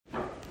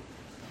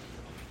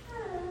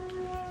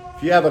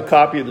If you have a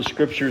copy of the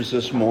scriptures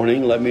this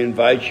morning, let me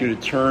invite you to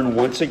turn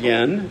once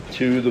again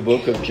to the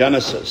book of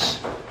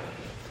Genesis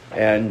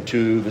and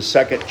to the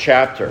second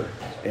chapter.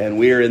 And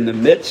we are in the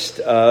midst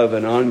of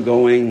an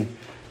ongoing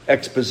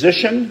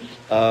exposition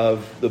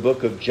of the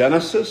book of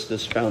Genesis,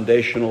 this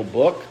foundational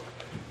book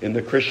in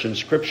the Christian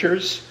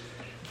scriptures.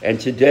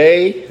 And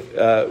today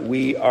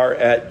we are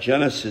at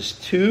Genesis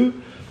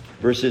 2,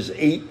 verses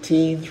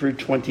 18 through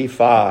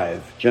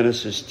 25.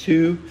 Genesis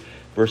 2,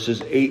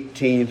 verses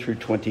 18 through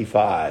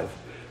 25.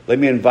 Let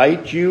me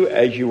invite you,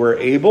 as you are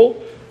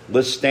able,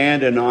 let's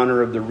stand in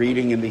honor of the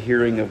reading and the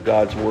hearing of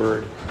God's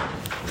word.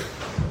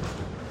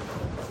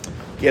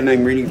 Again,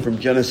 I'm reading from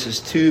Genesis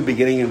 2,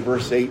 beginning in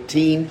verse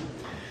 18,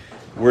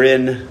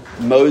 wherein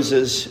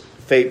Moses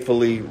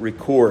faithfully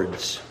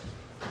records.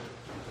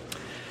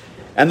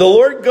 And the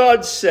Lord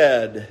God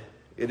said,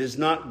 "It is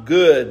not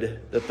good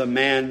that the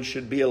man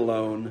should be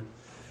alone.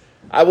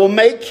 I will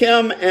make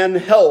him an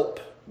help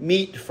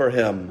meet for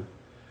him."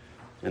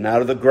 And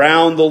out of the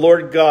ground the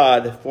Lord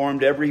God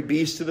formed every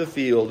beast of the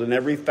field and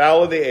every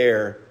fowl of the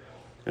air,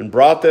 and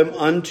brought them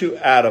unto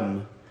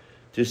Adam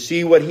to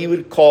see what he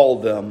would call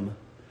them.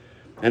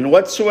 And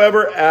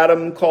whatsoever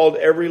Adam called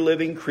every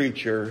living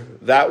creature,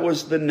 that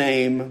was the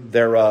name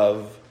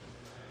thereof.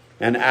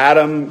 And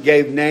Adam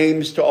gave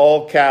names to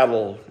all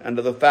cattle, and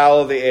to the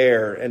fowl of the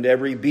air, and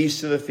every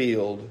beast of the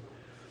field.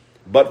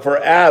 But for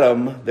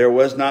Adam there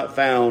was not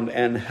found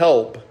an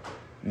help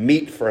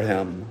meet for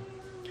him.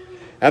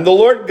 And the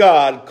Lord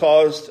God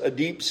caused a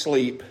deep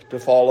sleep to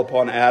fall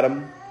upon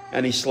Adam,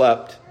 and he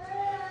slept.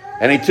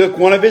 And he took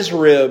one of his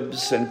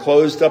ribs, and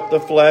closed up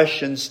the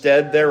flesh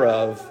instead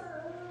thereof.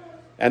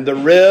 And the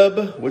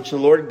rib which the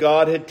Lord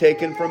God had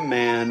taken from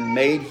man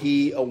made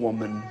he a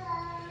woman,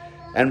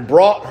 and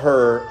brought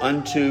her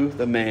unto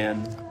the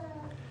man.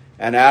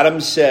 And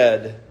Adam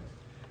said,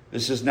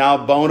 "This is now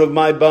bone of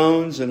my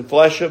bones and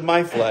flesh of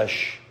my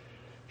flesh.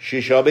 She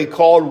shall be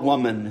called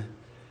woman,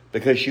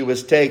 because she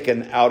was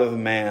taken out of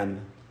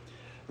man.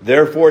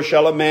 Therefore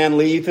shall a man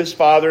leave his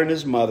father and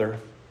his mother,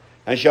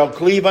 and shall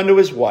cleave unto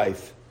his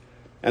wife,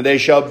 and they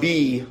shall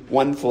be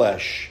one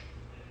flesh.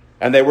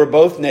 And they were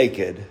both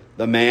naked,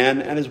 the man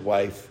and his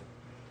wife,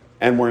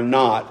 and were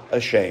not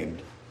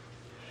ashamed."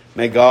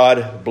 May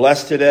God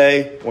bless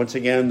today, once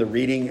again, the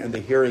reading and the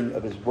hearing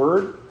of his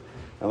word.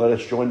 And let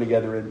us join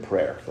together in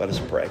prayer. Let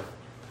us pray.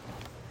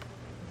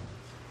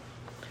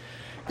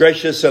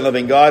 Gracious and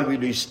loving God, we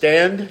do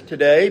stand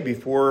today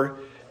before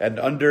and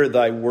under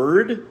thy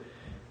word.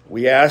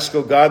 We ask,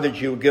 O God,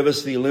 that you would give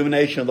us the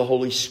illumination of the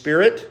Holy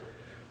Spirit,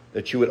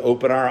 that you would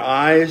open our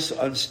eyes,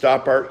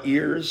 unstop our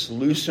ears,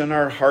 loosen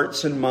our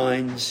hearts and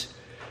minds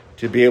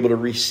to be able to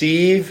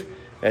receive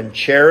and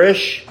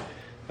cherish,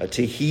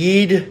 to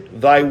heed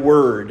thy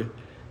word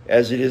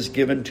as it is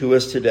given to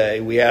us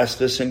today. We ask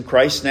this in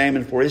Christ's name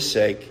and for his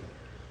sake.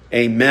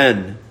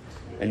 Amen.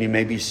 And you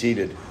may be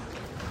seated.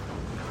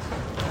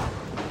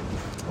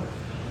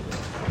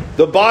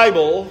 The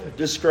Bible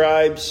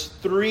describes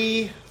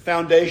three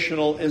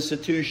foundational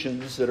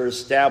institutions that are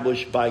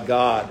established by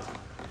God.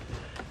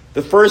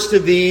 The first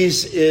of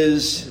these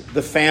is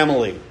the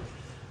family,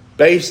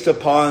 based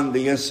upon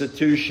the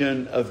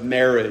institution of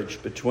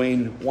marriage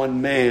between one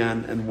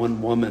man and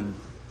one woman.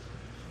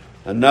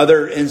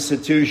 Another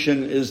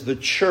institution is the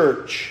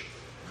church,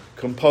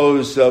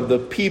 composed of the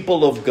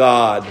people of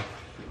God,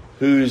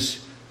 whose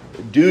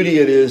duty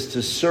it is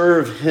to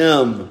serve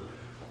him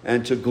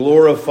and to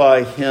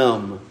glorify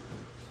him.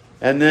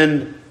 And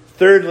then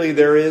thirdly,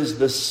 there is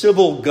the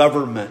civil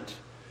government,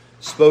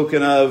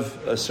 spoken of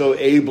so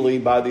ably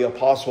by the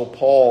Apostle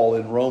Paul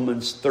in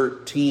Romans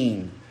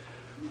 13.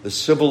 The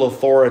civil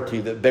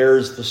authority that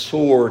bears the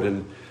sword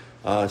and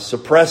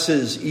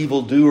suppresses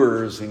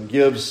evildoers and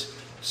gives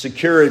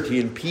security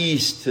and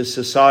peace to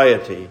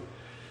society.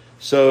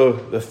 So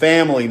the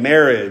family,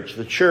 marriage,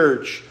 the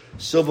church,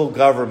 civil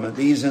government,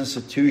 these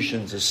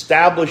institutions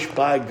established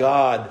by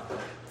God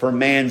for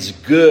man's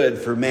good,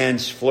 for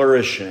man's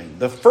flourishing.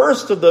 The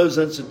first of those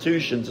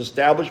institutions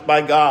established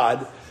by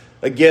God,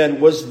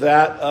 again, was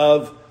that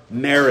of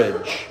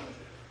marriage.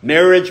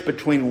 Marriage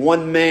between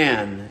one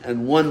man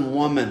and one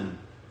woman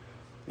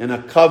in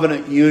a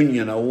covenant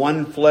union, a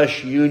one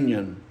flesh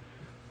union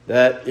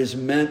that is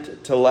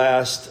meant to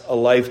last a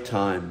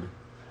lifetime.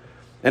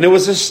 And it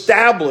was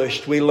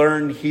established, we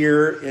learn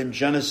here in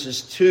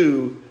Genesis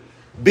 2,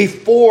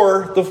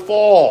 before the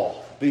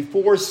fall,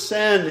 before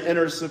sin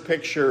enters the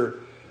picture,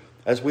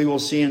 as we will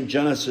see in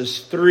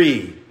Genesis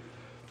 3.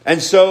 And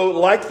so,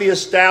 like the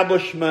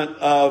establishment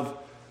of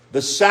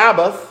the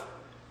Sabbath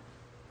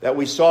that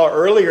we saw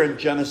earlier in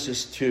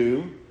Genesis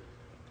 2,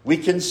 we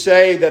can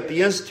say that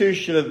the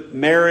institution of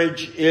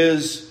marriage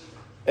is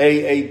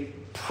a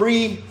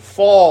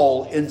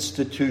pre-fall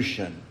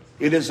institution.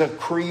 It is a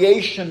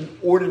creation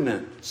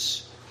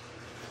ordinance.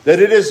 That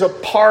it is a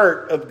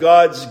part of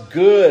God's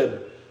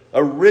good,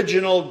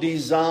 original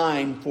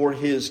design for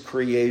his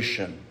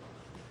creation.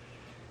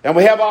 And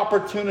we have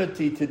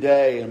opportunity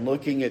today in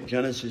looking at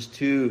Genesis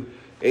 2,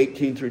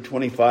 18 through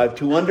 25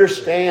 to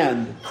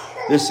understand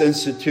this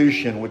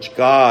institution which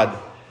God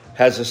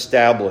has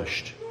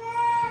established.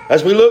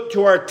 As we look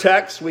to our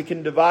text, we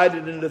can divide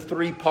it into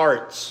three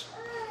parts.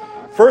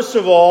 First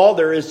of all,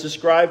 there is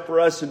described for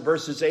us in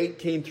verses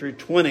 18 through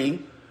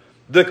 20,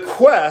 the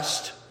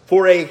quest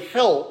for a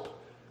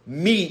help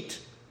meet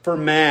for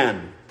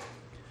man.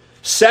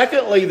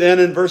 Secondly, then,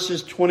 in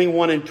verses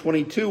 21 and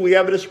 22, we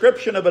have a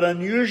description of an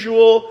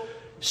unusual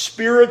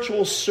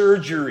spiritual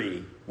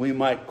surgery, we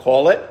might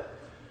call it.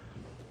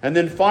 And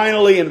then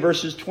finally, in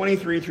verses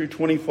 23 through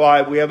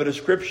 25, we have a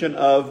description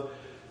of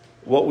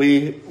what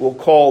we will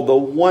call the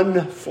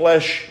one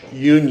flesh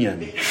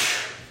union.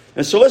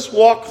 And so let's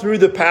walk through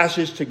the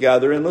passage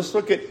together and let's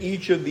look at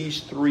each of these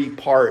three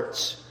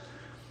parts.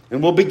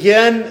 And we'll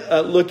begin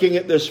looking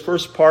at this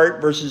first part,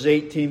 verses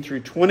 18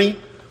 through 20,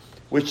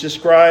 which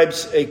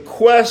describes a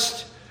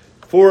quest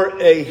for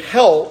a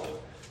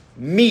help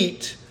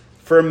meet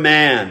for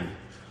man.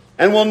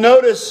 And we'll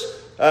notice,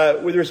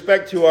 with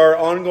respect to our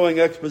ongoing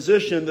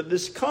exposition, that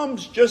this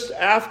comes just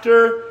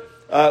after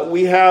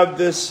we have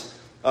this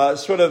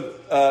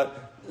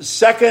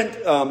second,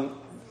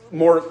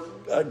 more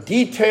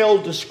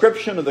detailed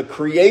description of the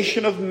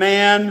creation of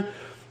man.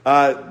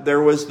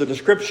 There was the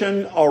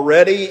description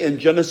already in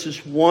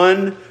Genesis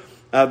 1,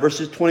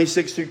 verses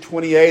 26 through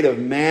 28 of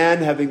man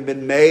having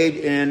been made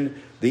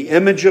in the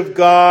image of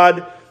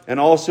God. And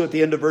also at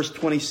the end of verse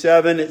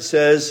 27, it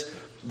says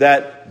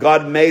that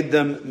God made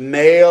them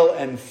male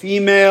and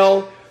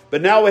female.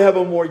 But now we have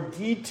a more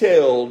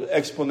detailed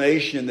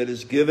explanation that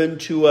is given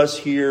to us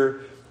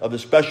here of the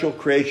special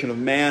creation of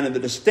man and the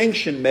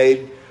distinction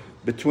made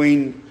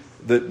between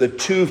the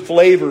two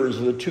flavors,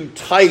 the two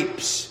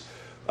types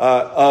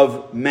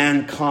of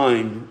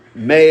mankind,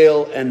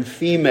 male and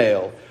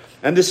female.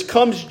 And this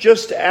comes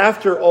just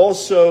after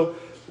also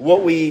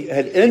what we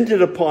had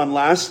ended upon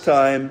last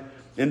time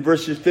in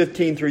verses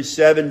 15 through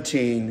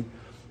 17,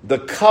 the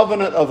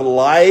covenant of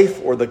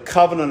life or the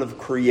covenant of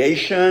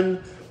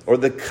creation or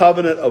the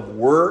covenant of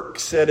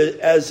works,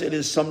 as it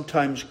is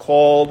sometimes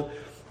called.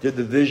 Did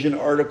the Vision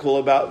article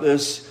about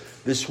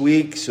this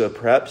week, so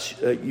perhaps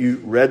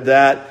you read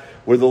that,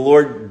 where the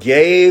Lord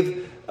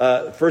gave,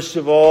 first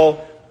of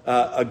all,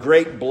 a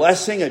great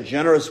blessing, a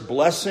generous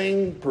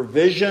blessing,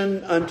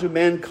 provision unto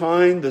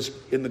mankind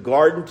in the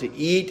garden to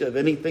eat of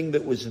anything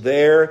that was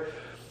there.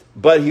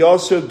 But he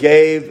also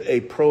gave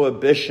a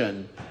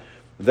prohibition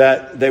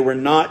that they were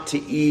not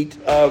to eat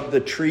of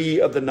the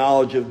tree of the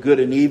knowledge of good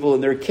and evil.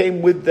 And there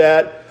came with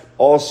that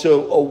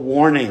also a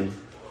warning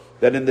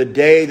that in the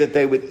day that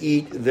they would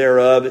eat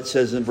thereof, it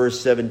says in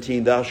verse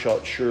 17, thou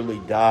shalt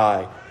surely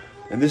die.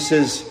 And this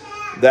is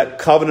that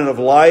covenant of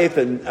life.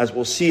 And as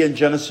we'll see in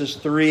Genesis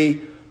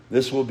 3,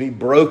 this will be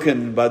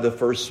broken by the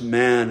first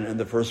man and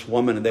the first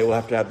woman, and they will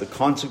have to have the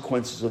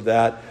consequences of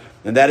that.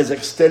 And that is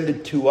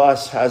extended to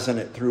us, hasn't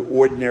it, through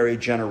ordinary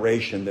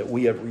generation, that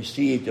we have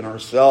received in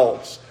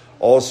ourselves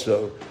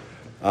also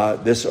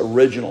this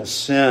original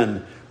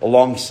sin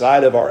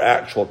alongside of our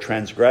actual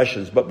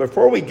transgressions. But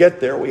before we get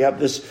there, we have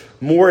this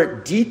more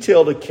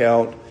detailed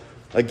account,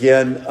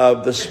 again,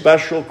 of the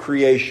special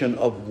creation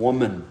of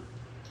woman.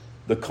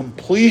 The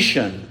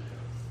completion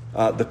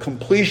of the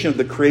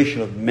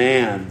creation of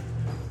man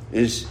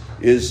is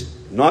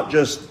not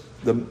just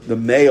the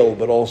male,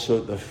 but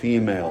also the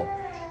female.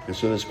 And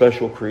so the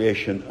special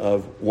creation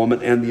of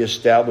woman and the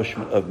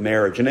establishment of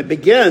marriage. And it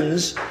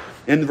begins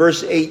in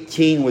verse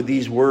 18 with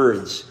these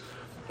words,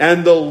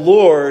 and the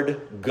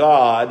Lord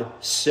God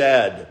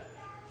said.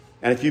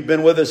 And if you've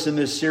been with us in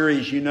this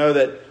series, you know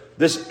that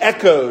this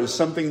echoes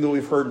something that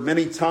we've heard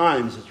many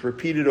times. It's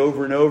repeated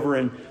over and over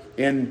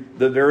in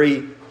the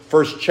very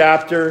first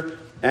chapter.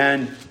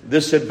 And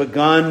this had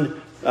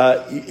begun,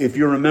 if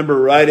you remember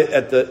right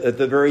at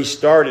the very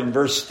start in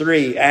verse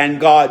 3, and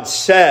God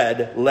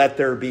said, let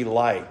there be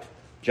light.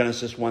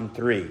 Genesis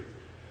 1:3.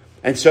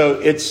 And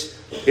so it's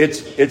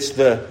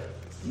the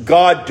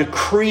God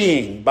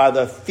decreeing by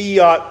the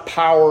fiat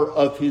power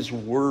of his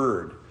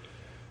word,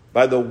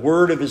 by the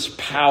word of his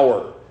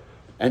power.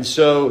 And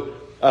so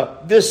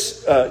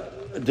this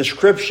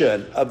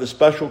description of the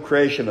special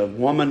creation of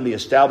woman, the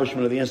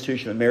establishment of the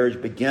institution of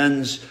marriage,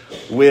 begins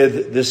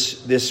with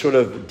this sort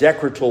of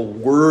decretal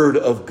word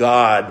of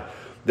God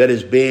that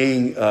is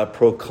being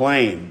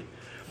proclaimed.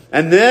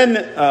 And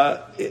then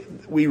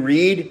we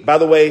read, by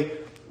the way,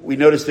 we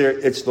notice there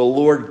it's the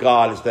Lord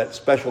God, is that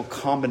special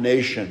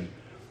combination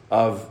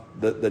of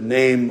the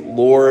name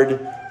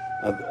Lord,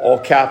 all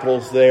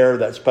capitals there,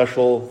 that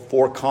special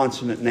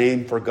 4-consonant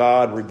name for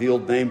God,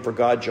 revealed name for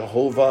God,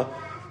 Jehovah,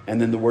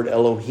 and then the word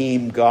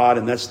Elohim, God,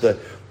 and that's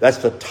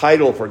the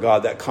title for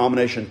God, that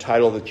combination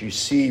title that you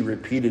see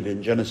repeated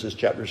in Genesis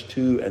chapters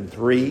 2 and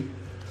 3.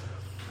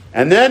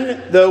 And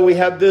then, though, we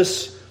have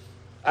this,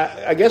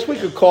 I guess we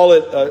could call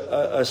it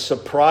a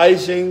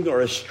surprising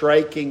or a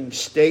striking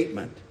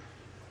statement.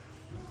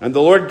 And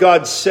the Lord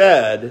God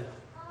said,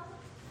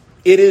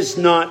 it is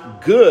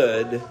not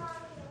good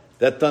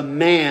that the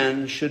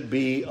man should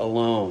be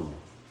alone.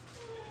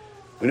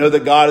 We know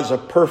that God is a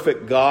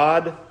perfect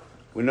God.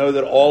 We know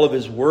that all of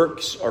his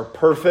works are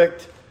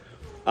perfect.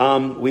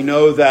 We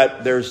know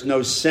that there's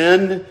no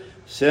sin.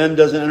 Sin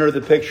doesn't enter the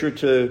picture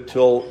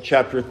till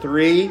chapter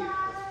 3.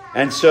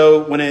 And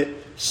so when it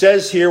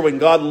says here, when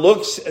God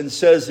looks and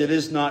says it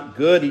is not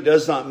good, he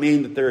does not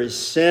mean that there is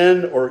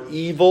sin or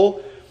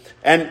evil.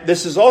 And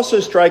this is also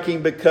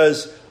striking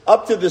because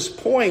up to this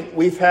point,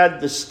 we've had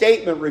the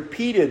statement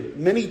repeated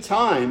many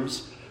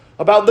times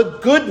about the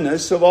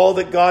goodness of all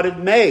that God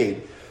had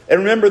made.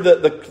 And remember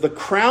that the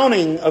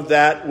crowning of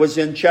that was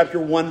in chapter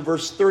 1,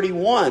 verse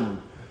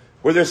 31,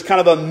 where there's kind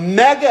of a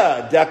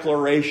mega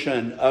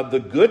declaration of the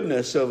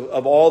goodness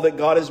of all that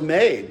God has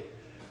made.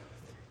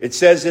 It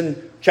says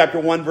in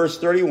chapter 1, verse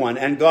 31,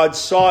 and God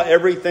saw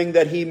everything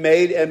that he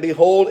made, and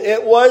behold,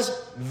 it was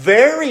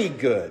very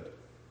good.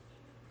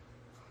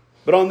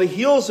 But on the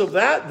heels of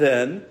that,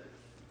 then,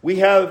 we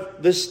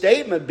have this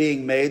statement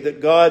being made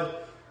that God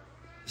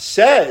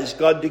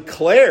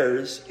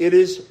declares it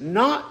is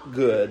not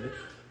good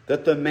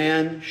that the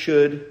man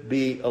should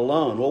be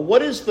alone. Well,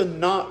 what is the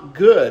not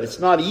good? It's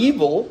not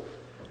evil.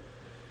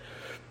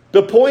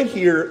 The point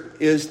here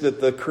is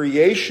that the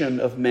creation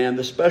of man,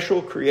 the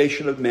special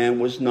creation of man,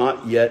 was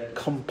not yet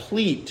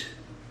complete.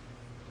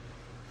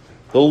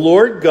 The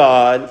Lord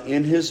God,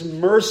 in his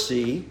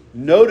mercy,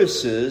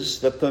 notices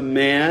that the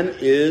man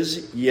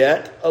is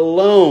yet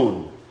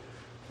alone.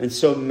 And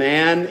so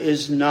man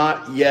is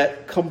not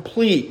yet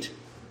complete.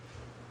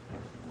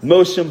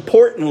 Most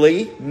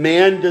importantly,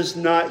 man does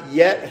not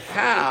yet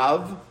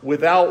have,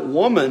 without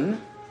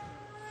woman,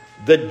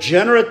 the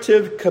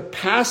generative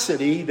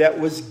capacity that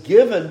was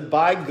given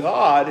by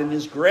God in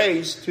his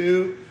grace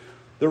to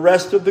the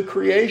rest of the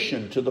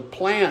creation, to the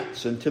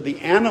plants and to the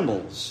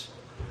animals,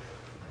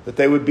 that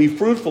they would be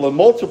fruitful and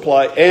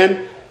multiply.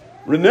 And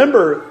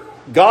remember,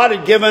 God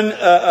had given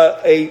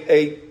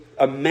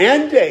a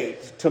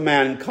mandate to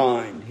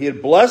mankind. He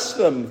had blessed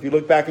them, if you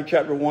look back in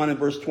chapter 1 and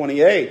verse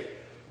 28,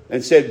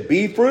 and said,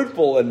 be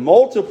fruitful and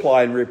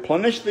multiply and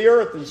replenish the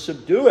earth and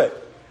subdue it.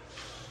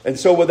 And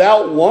so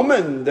without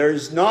woman,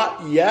 there's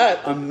not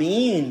yet a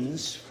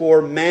means for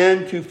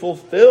man to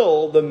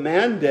fulfill the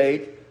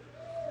mandate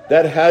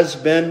that has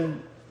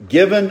been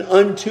given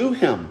unto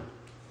him.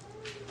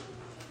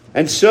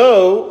 And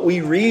so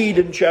we read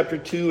in chapter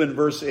 2 and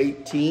verse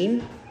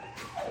 18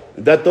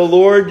 that the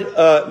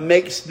Lord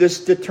makes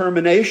this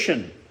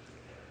determination.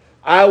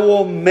 I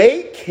will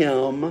make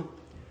him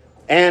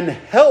and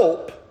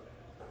help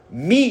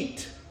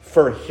meet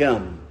for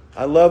him.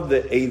 I love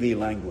the AV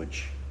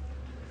language.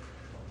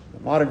 The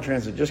modern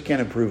translation just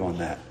can't improve on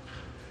that.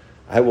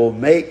 I will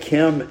make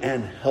him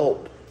and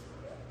help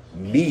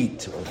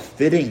meet or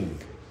fitting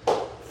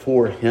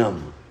for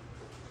him.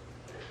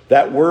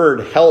 That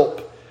word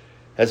help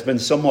has been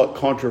somewhat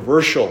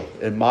controversial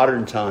in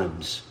modern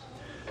times.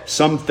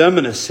 Some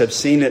feminists have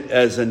seen it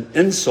as an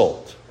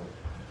insult.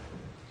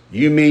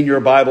 You mean your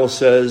Bible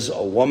says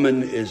a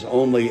woman is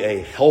only a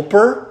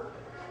helper?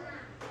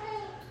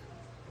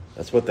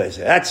 That's what they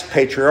say. That's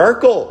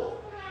patriarchal.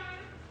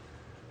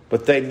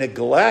 But they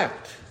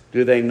neglect,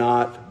 do they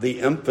not,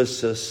 the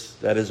emphasis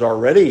that has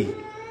already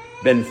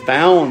been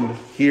found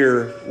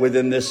here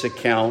within this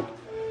account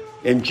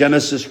in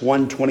Genesis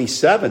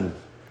 1:27,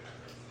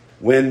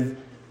 when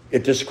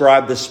it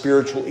described the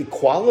spiritual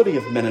equality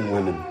of men and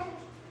women.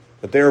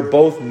 That they are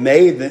both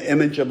made in the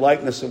image and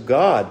likeness of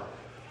God.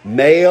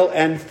 Male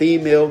and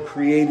female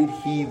created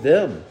he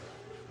them.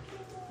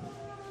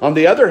 On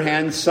the other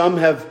hand, some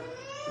have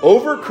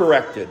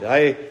overcorrected.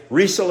 I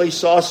recently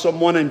saw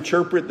someone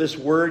interpret this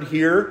word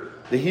here,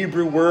 the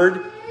Hebrew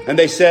word, and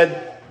they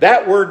said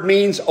that word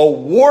means a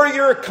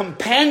warrior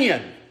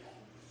companion.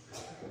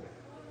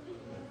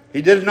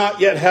 He did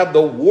not yet have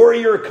the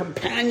warrior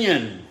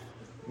companion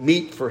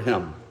meet for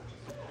him.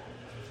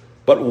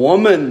 But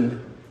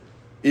woman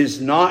is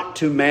not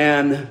to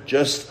man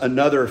just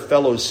another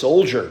fellow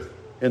soldier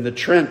in the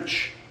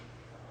trench.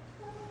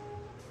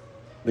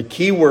 The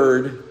key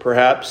word,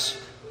 perhaps,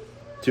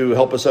 to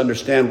help us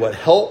understand what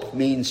help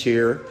means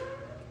here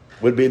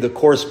would be the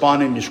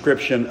corresponding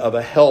description of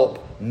a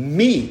help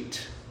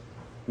meet,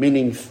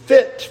 meaning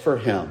fit for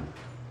him.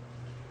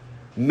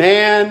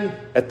 Man,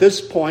 at this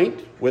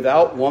point,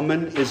 without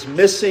woman, is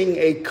missing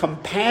a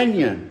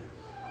companion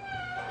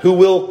who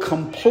will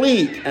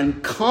complete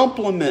and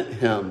complement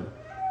him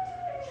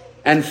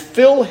and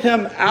fill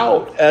him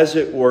out, as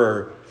it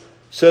were,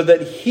 so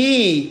that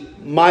he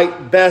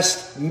might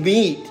best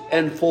meet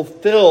and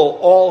fulfill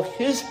all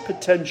his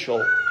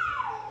potential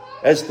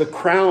as the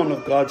crown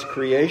of God's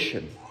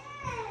creation.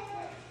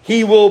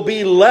 He will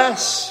be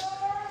less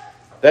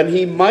than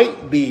he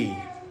might be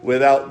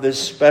without this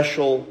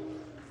special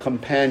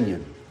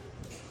companion.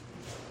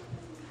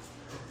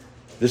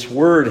 This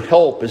word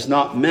help is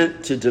not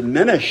meant to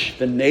diminish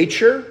the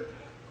nature,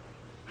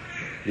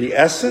 the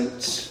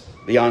essence,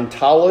 the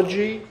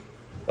ontology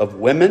of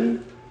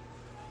women,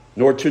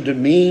 nor to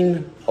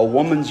demean a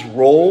woman's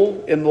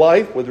role in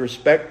life with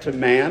respect to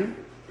man.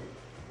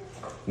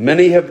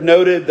 Many have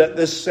noted that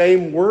this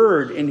same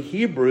word in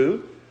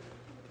Hebrew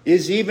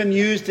is even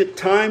used at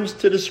times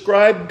to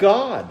describe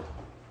God,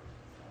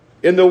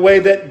 in the way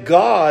that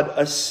God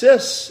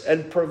assists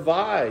and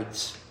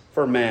provides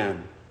for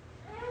man.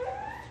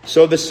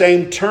 So the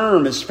same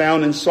term is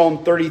found in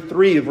Psalm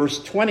 33,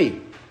 verse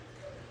 20.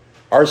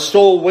 Our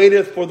soul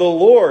waiteth for the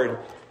Lord.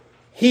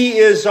 He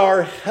is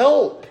our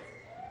help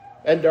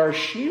and our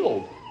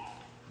shield.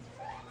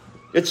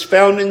 It's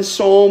found in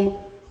Psalm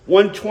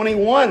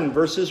 121,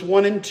 verses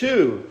 1 and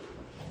 2.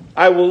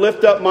 I will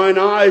lift up mine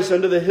eyes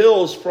unto the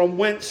hills, from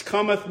whence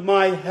cometh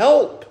my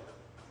help.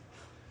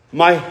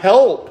 My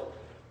help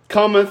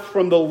cometh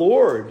from the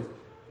Lord,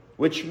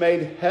 which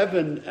made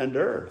heaven and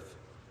earth.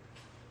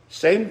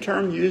 Same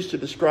term used to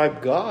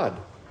describe God.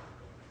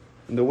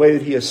 And the way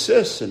that he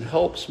assists and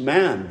helps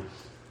man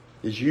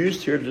is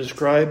used here to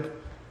describe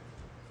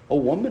a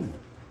woman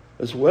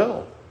as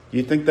well. Do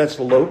you think that's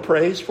low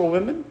praise for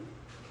women?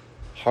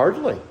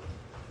 Hardly.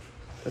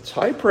 That's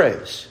high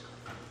praise.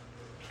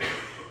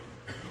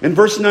 In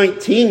verse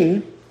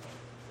 19,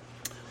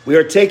 we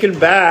are taken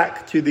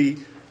back to the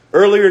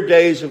earlier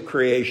days of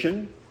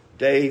creation,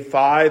 day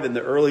 5 and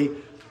the early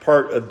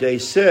part of day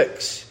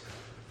 6.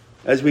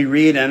 As we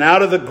read, and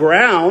out of the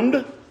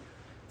ground,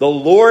 the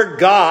Lord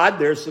God,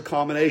 there's the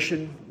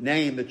combination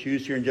name that's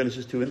used here in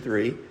Genesis 2 and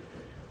 3.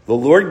 The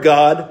Lord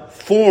God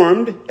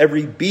formed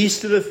every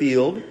beast of the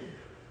field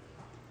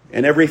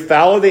and every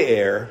fowl of the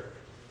air.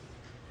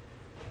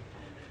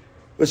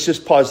 Let's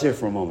just pause there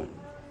for a moment.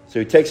 So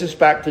he takes us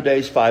back to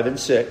days 5 and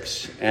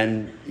 6,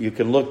 and you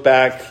can look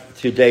back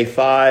to day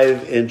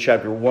 5 in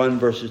chapter 1,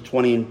 verses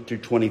 20 to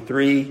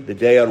 23, the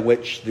day on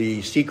which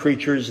the sea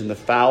creatures and the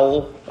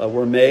fowl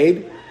were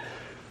made.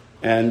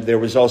 And there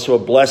was also a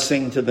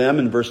blessing to them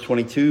in verse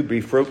 22,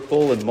 be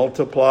fruitful and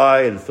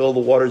multiply and fill the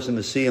waters in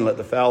the sea and let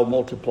the fowl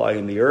multiply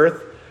in the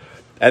earth.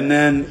 And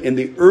then in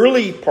the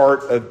early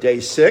part of day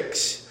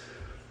 6,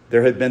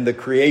 there had been the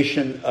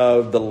creation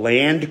of the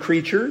land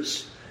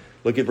creatures.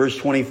 Look at verse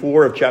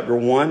 24 of chapter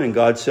 1. And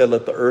God said,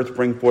 let the earth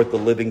bring forth the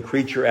living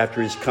creature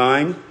after his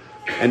kind.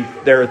 And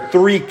there are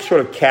 3 sort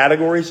of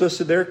categories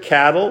listed there.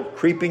 Cattle,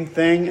 creeping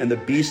thing, and the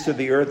beast of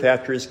the earth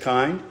after his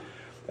kind.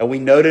 And we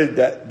noted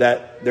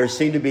that there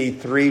seem to be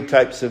 3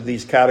 types of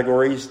these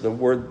categories. The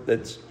word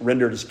that's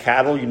rendered as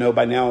cattle, you know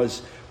by now,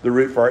 is the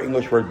root for our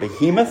English word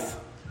behemoth.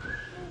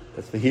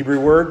 That's the Hebrew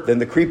word. Then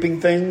the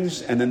creeping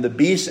things, and then the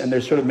beasts, and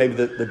there's sort of maybe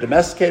the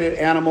domesticated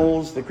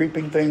animals, the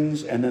creeping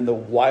things, and then the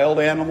wild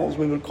animals,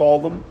 we would call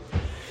them.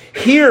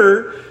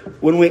 Here,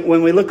 when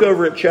we look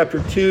over at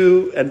chapter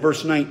 2 and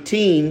verse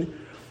 19,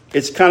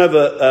 it's kind of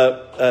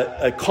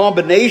a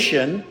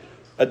combination,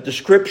 a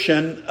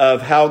description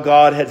of how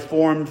God had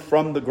formed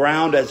from the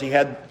ground as he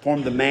had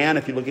formed the man.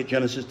 If you look at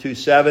Genesis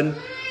 2:7,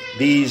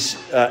 these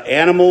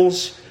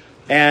animals,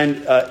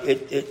 and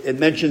it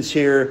mentions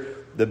here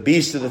the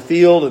beasts of the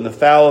field and the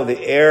fowl of the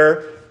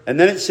air. And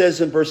then it says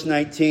in verse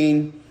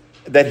 19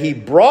 that he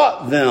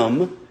brought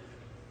them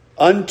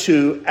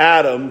unto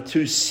Adam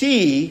to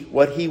see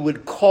what he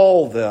would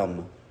call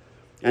them.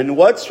 And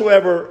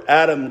whatsoever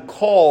Adam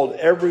called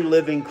every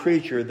living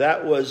creature,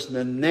 that was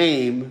the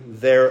name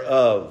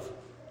thereof.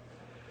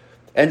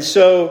 And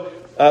so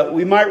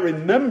we might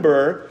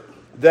remember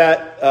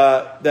that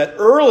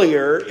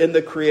earlier in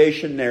the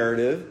creation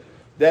narrative,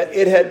 that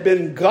it had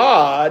been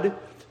God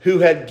who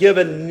had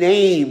given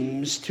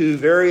names to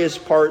various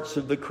parts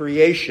of the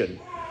creation.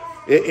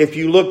 If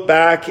you look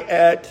back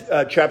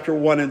at chapter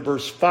 1 and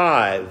verse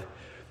 5,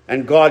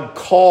 and God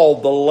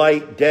called the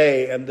light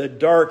day, and the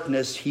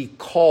darkness he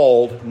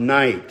called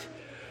night.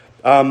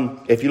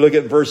 If you look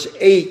at verse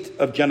 8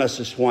 of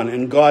Genesis 1,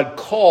 and God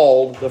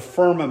called the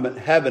firmament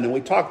heaven. And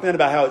we talked then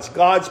about how it's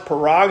God's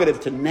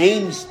prerogative to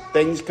name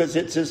things because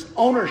it's his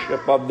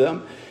ownership of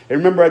them. And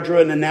remember, I drew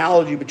an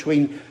analogy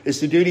between it's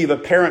the duty of a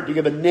parent to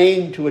give a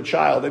name to a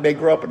child. They may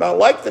grow up and not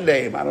like the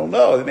name. I don't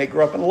know. They may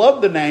grow up and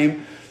love the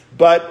name.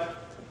 But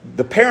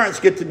the parents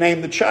get to name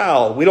the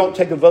child. We don't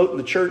take a vote in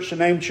the church to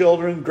name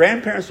children.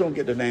 Grandparents don't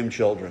get to name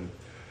children.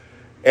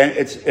 And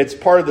it's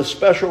part of the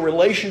special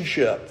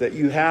relationship that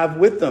you have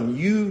with them.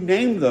 You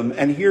name them.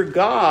 And here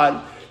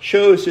God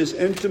shows his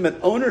intimate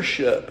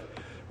ownership,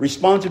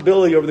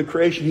 responsibility over the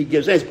creation he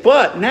gives names.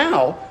 But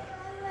now,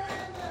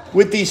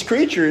 with these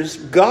creatures,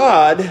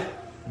 God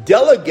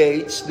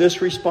delegates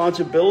this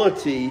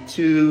responsibility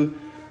to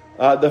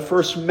the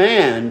first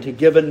man to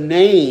give a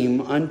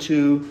name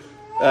unto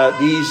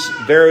these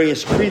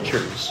various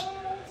creatures.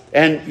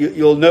 And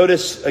you'll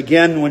notice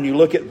again when you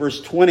look at verse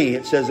 20,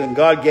 it says, and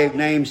God gave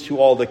names to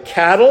all the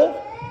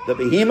cattle, the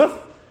behemoth,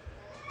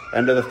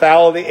 and to the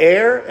fowl of the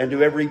air, and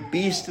to every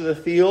beast of the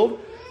field.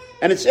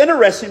 And it's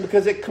interesting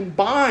because it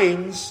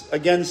combines,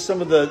 again,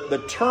 some of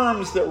the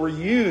terms that were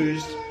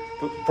used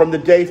from the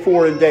day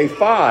 4 and day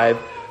 5.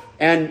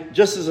 And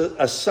just as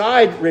a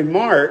side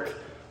remark,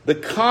 the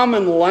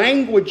common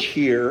language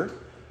here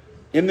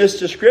in this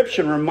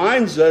description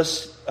reminds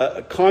us,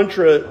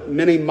 contra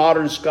many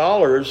modern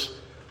scholars,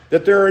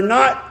 that there are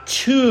not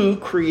 2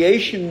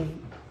 creation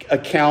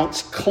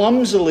accounts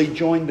clumsily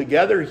joined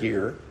together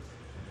here,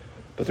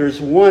 but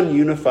there's one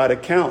unified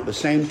account. The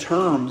same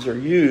terms are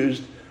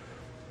used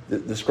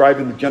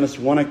describing the Genesis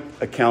 1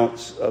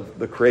 accounts of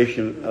the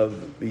creation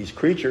of these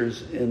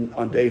creatures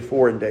on day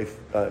 4 and day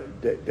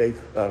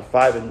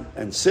 5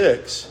 and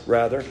 6,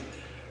 rather.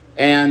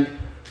 And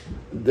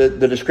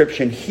the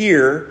description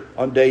here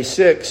on day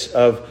 6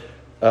 of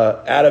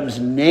Adam's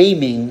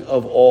naming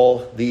of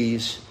all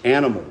these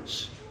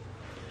animals.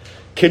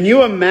 Can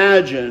you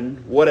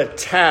imagine what a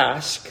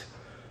task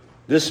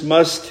this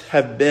must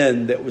have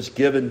been that was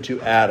given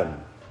to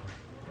Adam?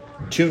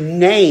 To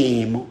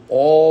name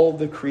all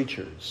the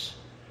creatures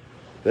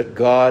that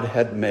God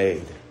had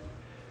made.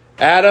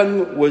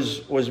 Adam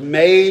was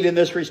made in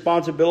this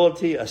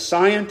responsibility a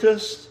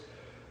scientist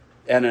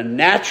and a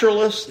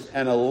naturalist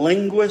and a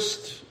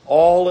linguist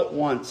all at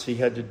once. He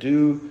had to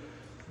do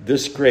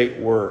this great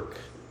work.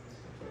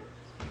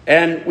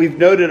 And we've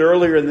noted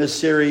earlier in this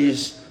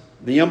series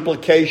the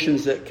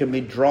implications that can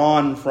be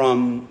drawn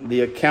from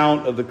the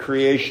account of the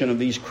creation of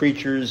these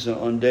creatures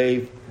on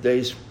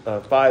days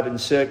 5 and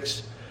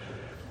 6.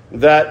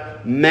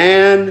 That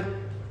man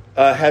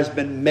has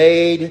been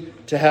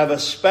made to have a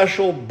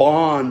special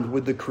bond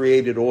with the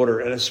created order,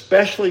 and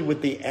especially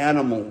with the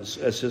animals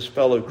as his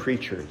fellow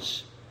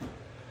creatures.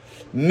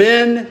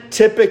 Men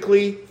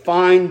typically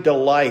find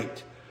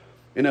delight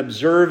in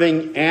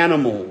observing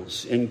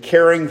animals, in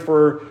caring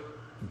for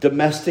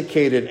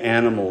domesticated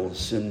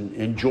animals, and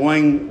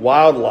enjoying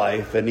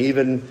wildlife, and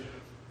even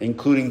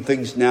including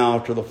things now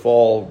to the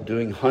fall,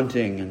 doing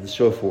hunting and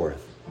so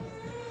forth.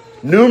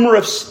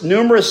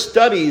 Numerous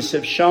studies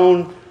have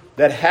shown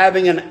that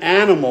having an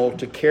animal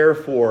to care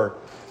for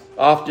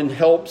often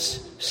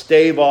helps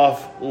stave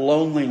off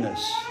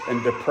loneliness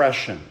and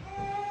depression.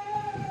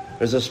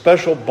 There's a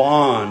special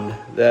bond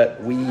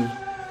that we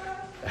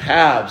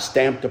have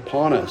stamped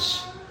upon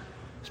us,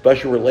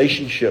 special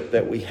relationship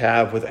that we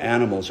have with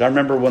animals. I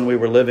remember when we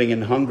were living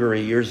in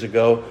Hungary years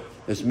ago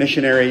as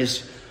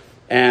missionaries,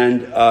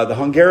 and the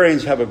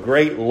Hungarians have a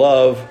great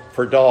love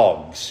for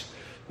dogs.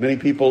 Many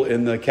people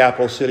in the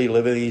capital city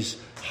live in these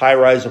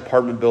high-rise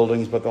apartment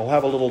buildings, but they'll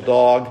have a little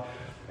dog.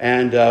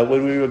 And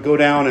when we would go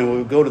down and we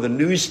would go to the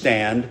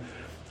newsstand,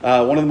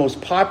 one of the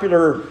most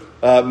popular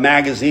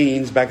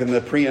magazines back in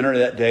the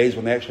pre-internet days,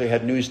 when they actually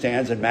had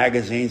newsstands and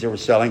magazines they were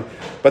selling,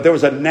 but there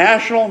was a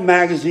national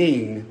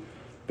magazine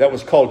that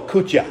was called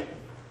Kutya,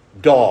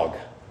 dog.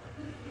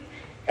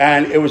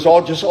 And it was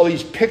all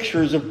these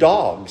pictures of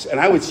dogs. And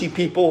I would see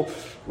people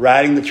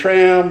riding the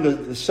tram,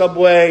 the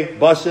subway,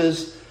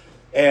 buses,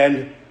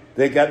 and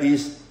they got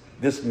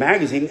this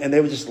magazine, and they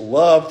would just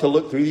love to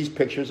look through these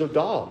pictures of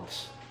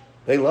dogs.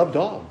 They love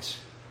dogs.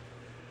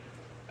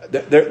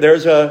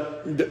 There's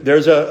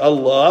a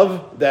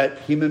love that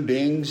human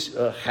beings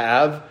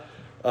have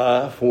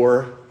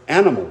for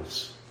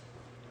animals.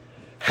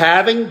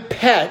 Having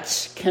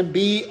pets can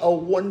be a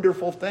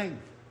wonderful thing.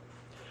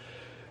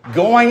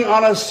 Going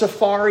on a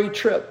safari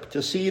trip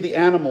to see the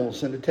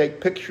animals and to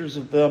take pictures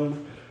of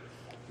them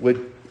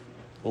would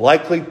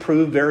likely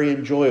prove very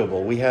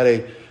enjoyable. We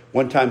had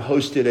one time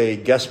hosted a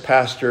guest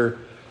pastor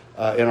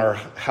in our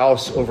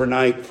house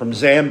overnight from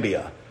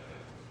Zambia,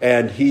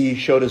 and he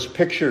showed us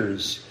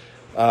pictures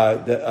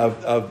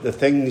of the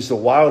things, the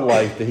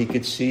wildlife that he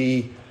could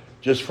see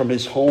just from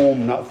his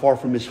home, not far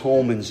from his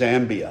home in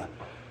Zambia.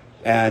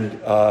 And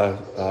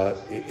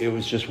it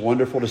was just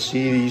wonderful to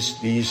see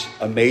these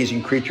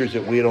amazing creatures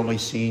that we had only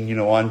seen,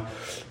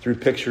 through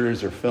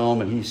pictures or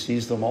film, and he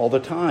sees them all the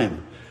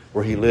time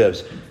where he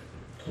lives.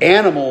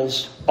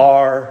 Animals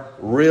are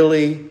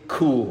really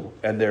cool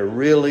and they're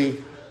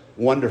really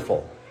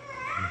wonderful.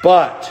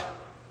 But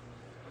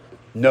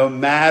no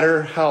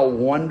matter how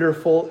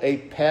wonderful a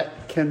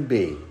pet can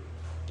be,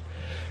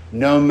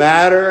 no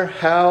matter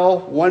how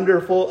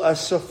wonderful a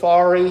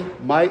safari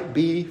might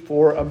be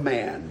for a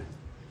man,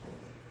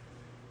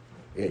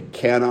 it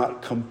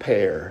cannot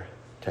compare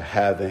to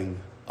having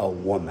a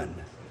woman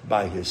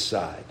by his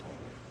side,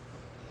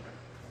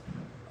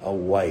 a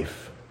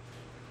wife,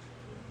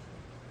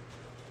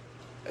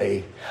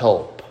 a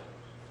help,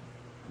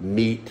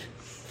 meet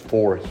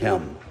for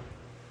him.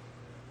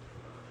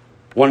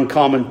 One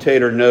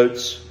commentator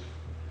notes,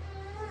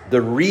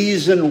 the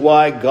reason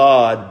why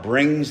God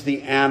brings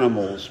the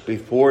animals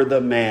before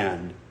the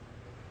man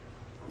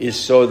is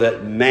so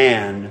that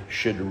man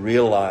should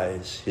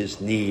realize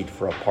his need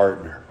for a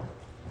partner.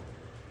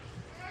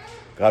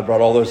 God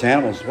brought all those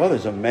animals. Well,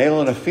 there's a male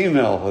and a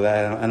female with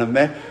that, and a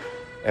man.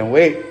 And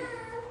wait,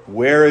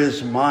 where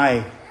is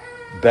my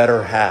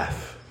better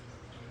half?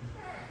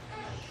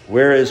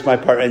 Where is my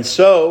partner? And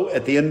so,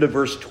 at the end of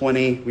verse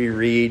 20, we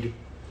read,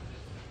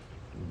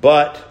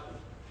 but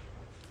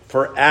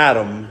for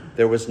Adam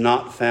there was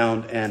not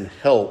found an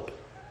help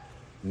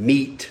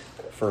meet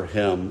for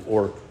him,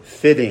 or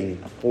fitting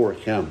for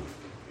him.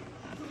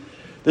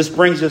 This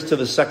brings us to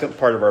the second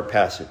part of our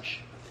passage,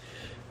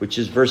 which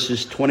is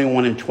verses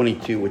 21 and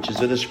 22, which is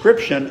a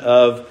description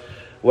of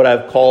what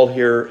I've called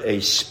here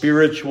a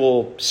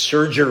spiritual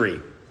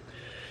surgery.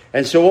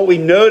 And so what we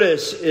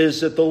notice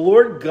is that the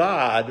Lord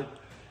God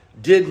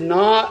did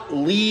not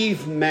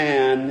leave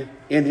man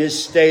in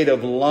his state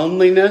of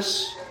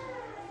loneliness,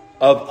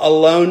 of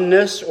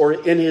aloneness, or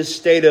in his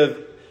state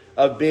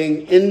of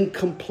being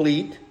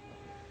incomplete.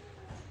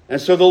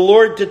 And so the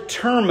Lord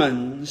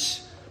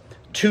determines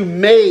to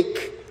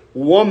make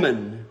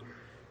woman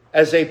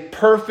as a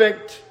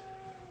perfect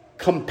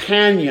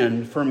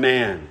companion for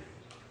man.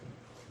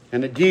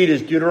 And indeed,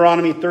 as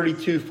Deuteronomy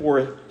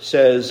 32:4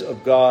 says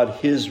of God,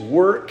 his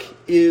work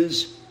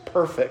is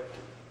perfect.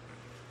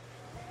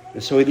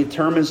 And so he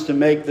determines to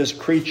make this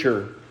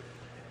creature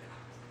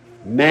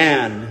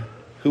man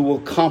who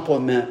will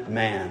complement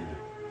man.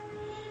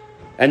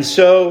 And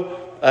so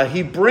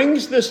he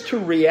brings this to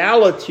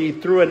reality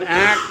through an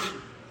act,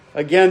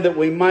 again, that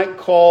we might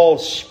call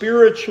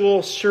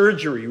spiritual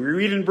surgery. We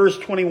read in verse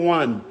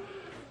 21,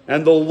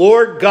 and the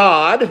Lord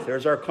God,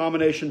 there's our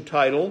combination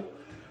title,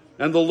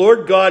 and the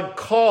Lord God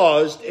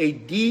caused a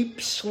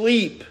deep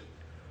sleep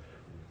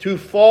to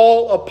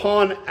fall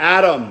upon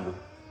Adam,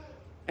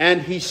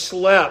 and he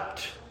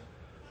slept.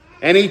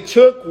 And he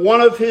took one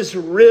of his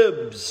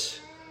ribs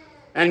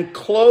and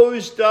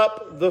closed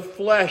up the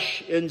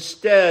flesh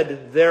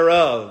instead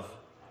thereof.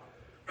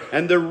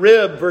 And the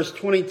rib, verse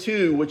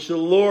 22, which the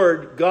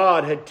Lord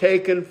God had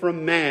taken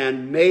from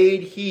man,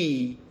 made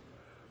he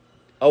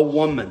a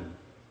woman.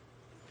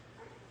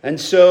 And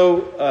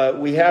so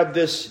we have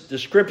this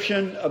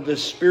description of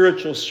this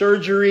spiritual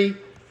surgery.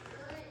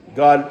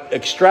 God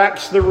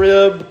extracts the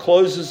rib,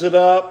 closes it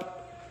up,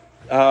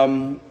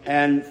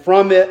 and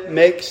from it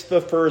makes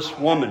the first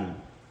woman.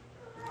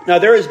 Now,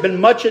 there has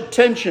been much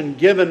attention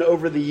given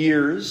over the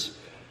years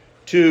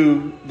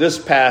to this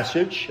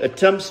passage,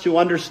 attempts to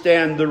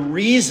understand the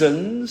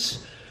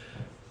reasons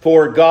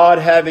for God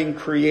having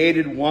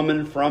created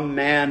woman from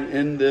man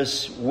in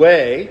this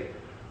way.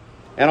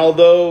 And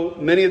although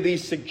many of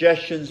these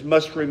suggestions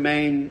must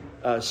remain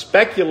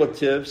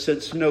speculative,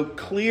 since no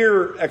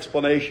clear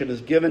explanation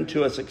is given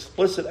to us,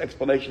 explicit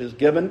explanation is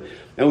given,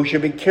 and we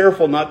should be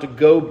careful not to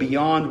go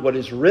beyond what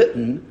is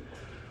written,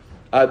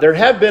 there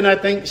have been, I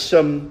think,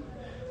 some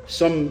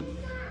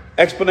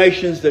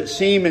explanations that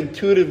seem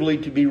intuitively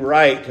to be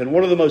right. And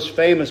one of the most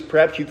famous,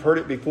 perhaps you've heard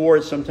it before,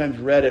 it's sometimes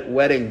read at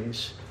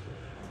weddings,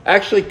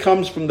 actually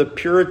comes from the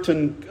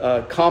Puritan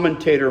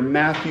commentator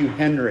Matthew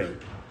Henry.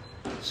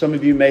 Some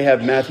of you may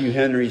have Matthew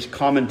Henry's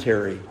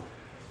commentary.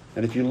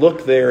 And if you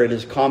look there at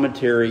his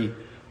commentary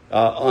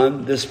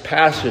on this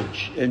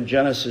passage in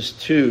Genesis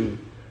 2,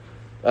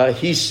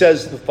 he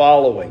says the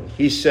following.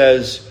 He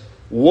says,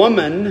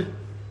 woman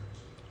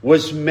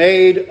was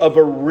made of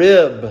a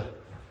rib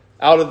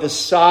out of the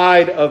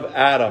side of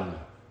Adam,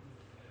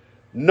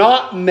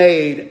 not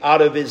made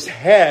out of his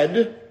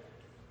head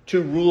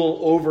to rule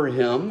over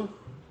him,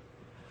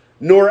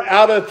 nor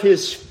out of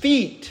his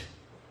feet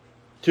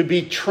to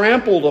be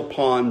trampled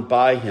upon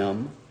by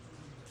him,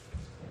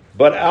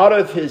 but out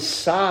of his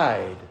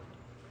side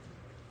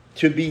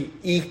to be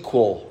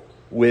equal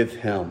with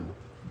him,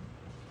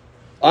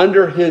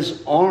 under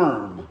his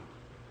arm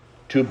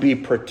to be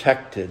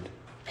protected,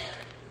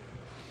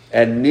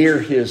 and near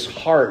his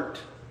heart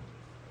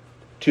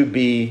to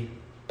be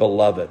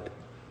beloved.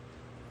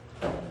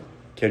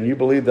 Can you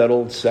believe that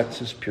old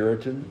sexist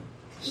Puritan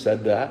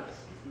said that?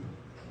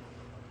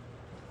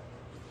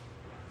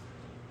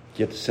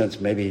 Get the sense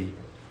maybe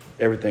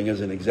everything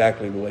isn't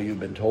exactly the way you've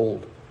been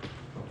told.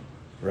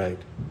 Right.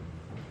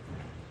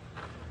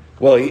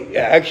 Well,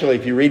 actually,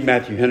 if you read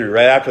Matthew Henry,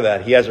 right after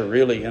that, he has a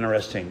really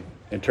interesting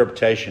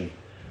interpretation,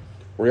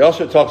 where he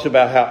also talks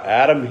about how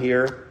Adam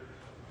here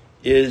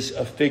is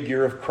a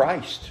figure of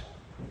Christ.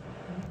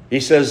 He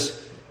says,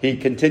 he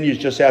continues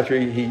just after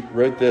he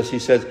wrote this, he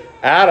says,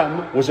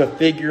 Adam was a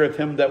figure of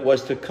him that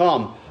was to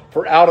come.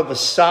 For out of the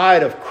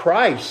side of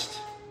Christ,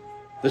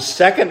 the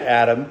second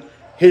Adam,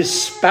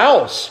 his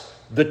spouse,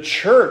 the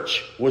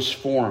church, was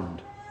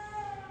formed.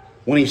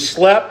 When he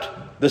slept,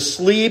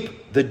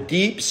 the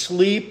deep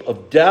sleep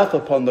of death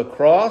upon the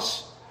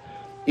cross,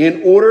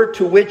 in order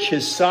to which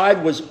his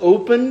side was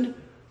opened,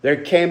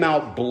 there came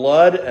out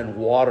blood and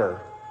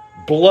water.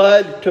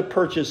 Blood to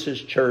purchase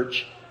his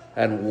church,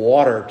 and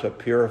water to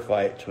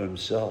purify it to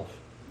himself.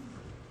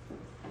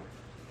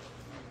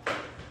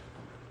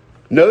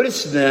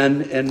 Notice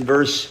then in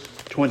verse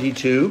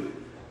 22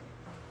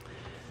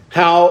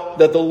 how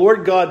that the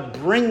Lord God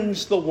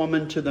brings the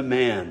woman to the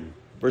man.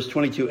 Verse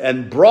 22,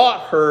 and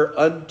brought her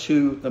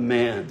unto the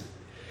man.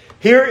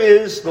 Here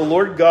is the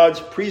Lord God's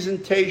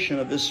presentation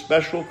of this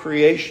special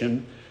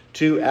creation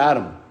to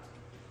Adam.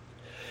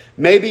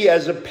 Maybe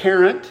as a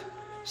parent,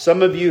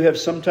 some of you have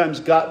sometimes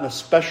gotten a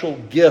special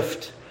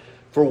gift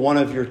for one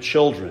of your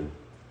children.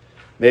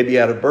 Maybe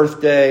at a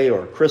birthday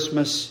or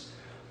Christmas.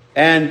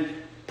 And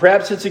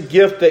perhaps it's a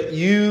gift that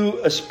you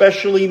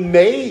especially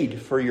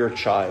made for your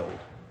child.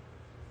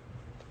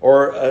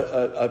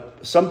 Or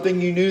something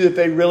you knew that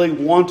they really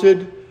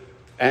wanted,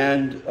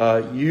 and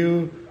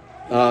you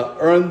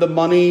earned the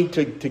money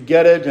to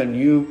get it, and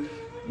you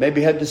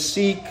maybe had to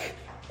seek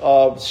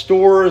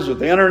stores or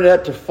the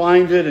internet to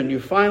find it, and you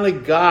finally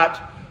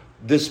got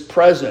this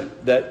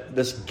present,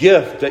 this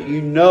gift that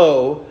you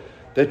know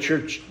that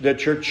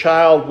your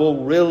child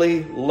will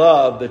really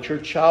love, that your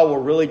child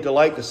will really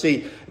delight to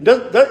see.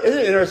 Isn't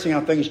it interesting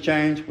how things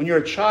change? When you're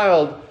a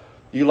child,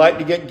 you like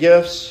to get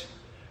gifts.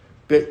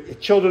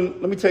 But children,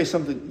 let me tell you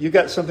something. You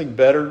got something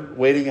better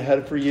waiting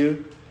ahead for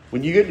you.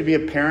 When you get to be a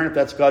parent, if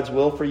that's God's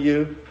will for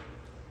you,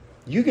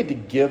 you get to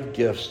give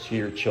gifts to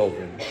your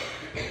children.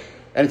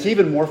 And it's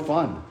even more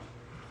fun.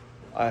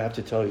 I have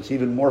to tell you, it's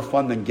even more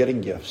fun than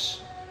getting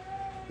gifts,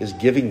 is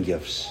giving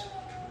gifts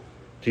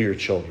to your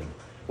children.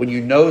 When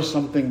you know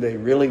something they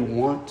really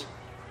want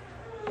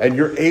and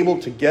you're able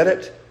to get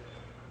it,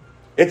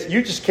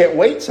 you just can't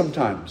wait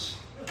sometimes.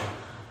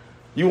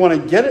 You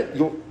want to get it.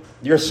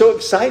 You're so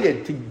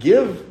excited to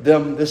give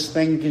them this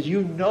thing because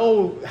you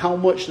know how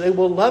much they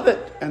will love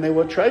it and they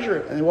will treasure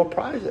it and they will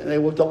prize it and they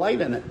will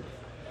delight in it.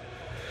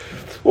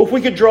 Well, if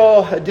we could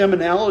draw a dim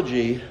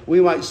analogy,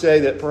 we might say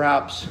that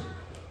perhaps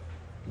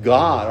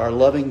God, our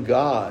loving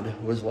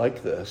God, was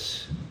like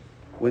this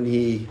when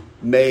he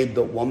made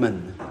the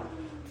woman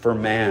for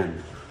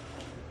man.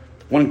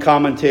 One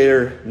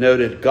commentator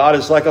noted, God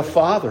is like a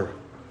father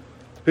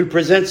who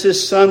presents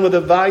his son with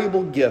a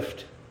valuable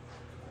gift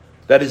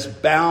that is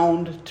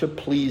bound to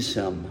please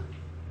him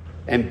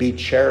and be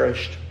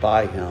cherished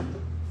by him.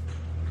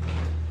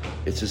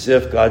 It's as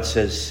if God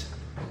says,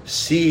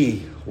 see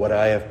what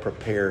I have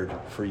prepared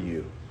for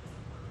you.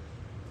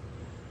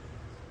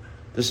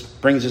 This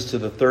brings us to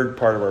the third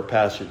part of our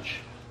passage,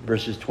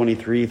 verses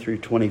 23 through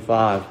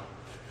 25.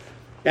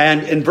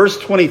 And in verse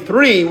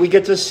 23, we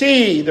get to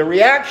see the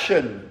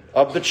reaction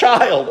of the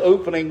child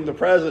opening the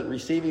present,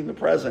 receiving the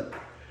present.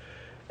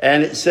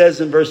 And it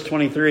says in verse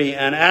 23,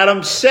 and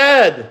Adam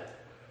said,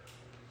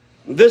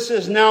 this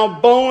is now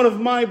bone of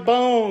my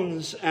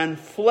bones and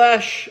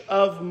flesh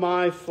of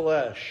my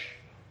flesh.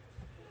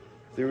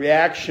 The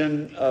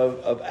reaction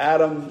of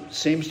Adam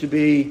seems to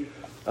be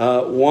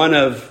one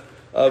of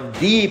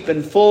deep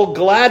and full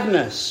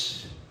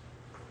gladness.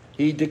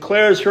 He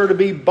declares her to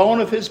be bone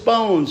of his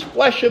bones,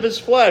 flesh of his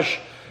flesh.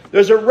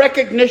 There's a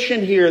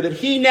recognition here that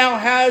he now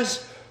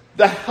has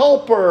the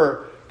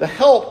helper, the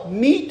help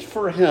meet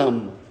for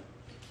him.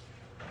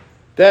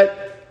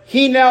 That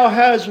he now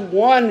has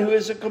one who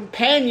is a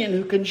companion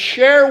who can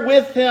share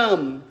with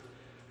him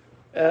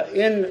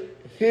in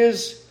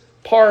his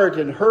part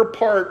and her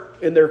part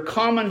in their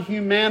common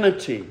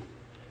humanity.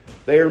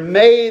 They are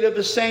made of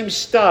the same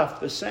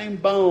stuff, the same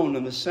bone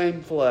and the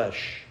same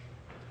flesh.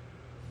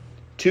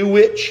 To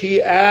which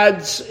he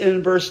adds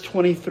in verse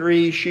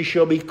 23, she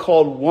shall be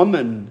called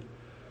woman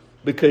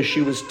because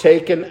she was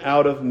taken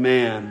out of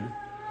man.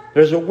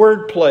 There's a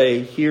word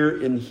play here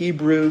in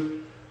Hebrew.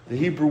 The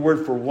Hebrew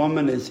word for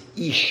woman is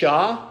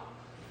isha,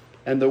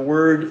 and the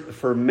word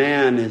for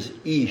man is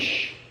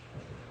ish.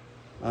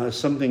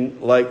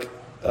 Something like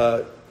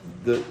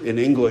in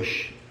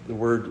English, the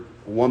word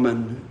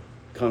woman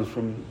comes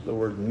from the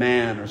word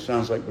man, or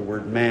sounds like the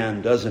word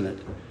man, doesn't it?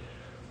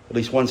 At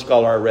least one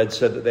scholar I read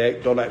said that they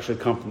don't actually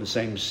come from the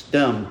same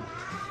stem,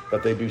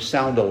 but they do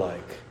sound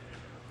alike.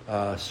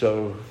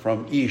 So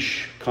from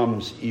ish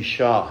comes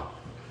isha.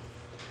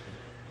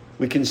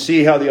 We can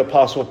see how the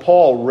Apostle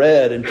Paul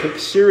read and took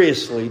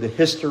seriously the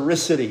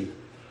historicity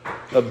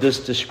of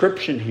this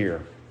description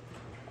here.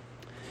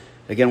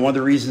 Again, one of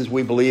the reasons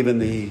we believe in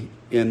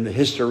the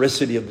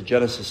historicity of the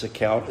Genesis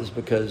account is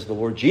because the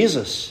Lord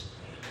Jesus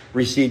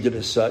received it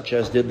as such,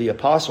 as did the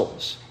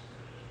apostles.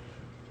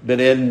 But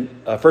in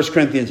 1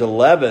 Corinthians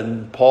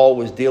 11, Paul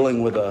was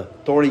dealing with a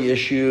thorny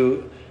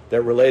issue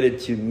that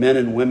related to men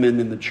and women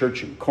in the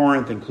church in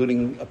Corinth,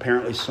 including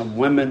apparently some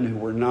women who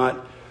were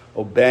not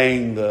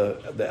obeying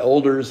the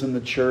elders in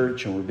the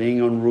church and were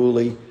being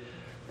unruly.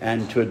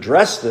 And to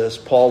address this,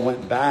 Paul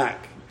went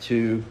back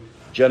to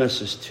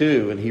Genesis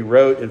 2, and he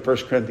wrote in 1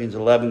 Corinthians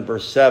 11,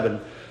 verse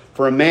 7,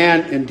 for a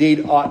man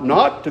indeed ought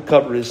not to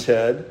cover his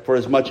head, for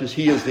as much as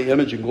he is the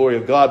image and glory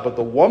of God, but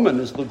the woman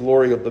is the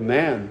glory of the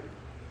man.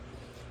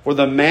 For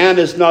the man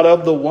is not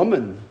of the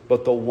woman,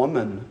 but the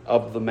woman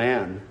of the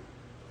man.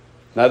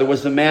 Neither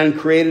was the man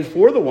created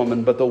for the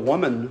woman, but the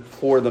woman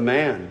for the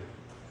man.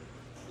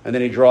 And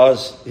then he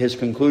draws his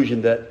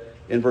conclusion that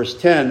in verse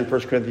 10, in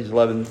 1 Corinthians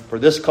 11, for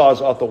this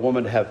cause ought the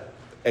woman to have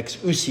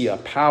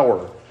exousia,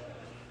 power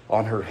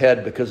on her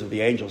head because of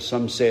the angels.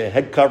 Some say a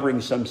head covering,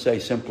 some say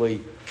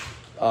simply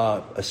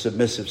a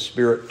submissive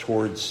spirit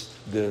towards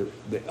the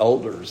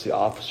elders, the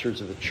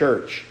officers of the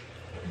church.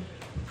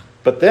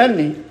 But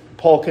then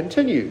Paul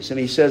continues, and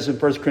he says in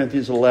 1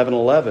 Corinthians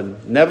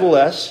 11:11,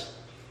 nevertheless,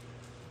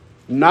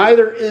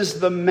 neither is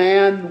the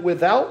man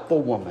without the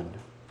woman,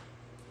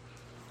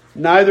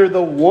 neither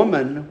the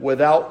woman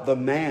without the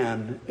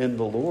man in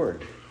the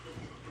Lord.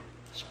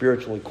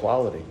 Spiritual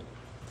equality.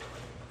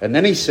 And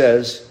then he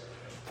says,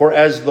 for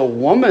as the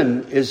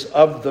woman is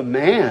of the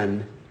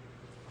man,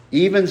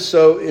 even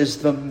so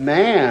is the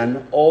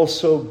man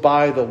also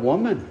by the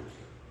woman.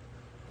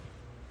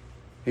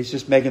 He's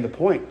just making the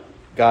point.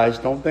 Guys,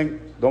 don't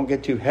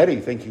get too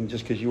heady thinking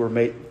just because you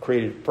were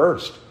created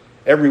first.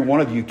 Every one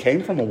of you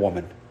came from a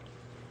woman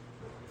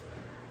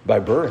by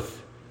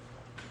birth.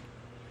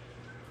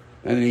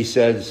 And then he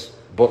says,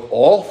 but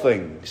all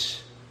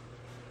things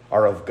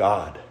are of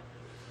God.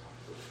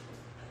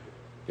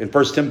 In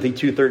 1 Timothy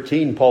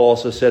 2:13, Paul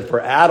also said, for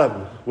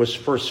Adam was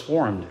first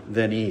formed,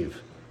 then Eve.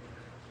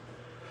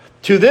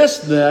 To this,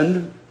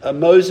 then,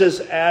 Moses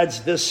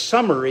adds this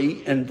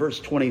summary in verse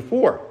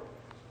 24.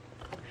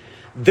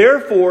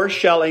 Therefore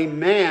shall a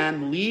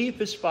man leave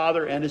his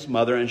father and his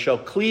mother, and shall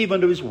cleave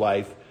unto his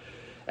wife,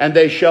 and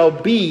they shall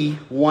be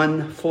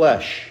one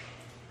flesh.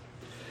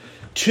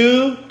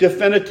 Two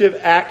definitive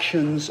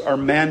actions are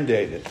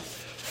mandated.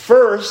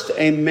 First,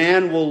 a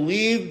man will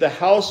leave the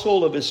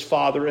household of his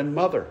father and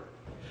mother.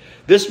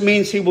 This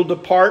means he will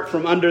depart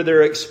from under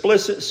their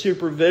explicit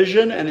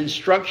supervision and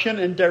instruction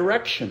and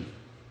direction.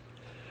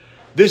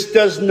 This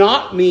does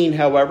not mean,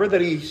 however,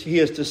 that he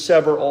is to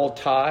sever all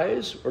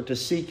ties or to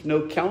seek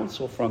no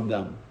counsel from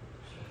them.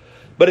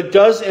 But it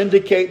does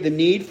indicate the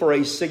need for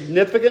a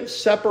significant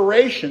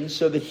separation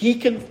so that he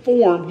can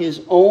form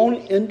his own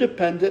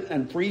independent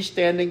and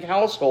freestanding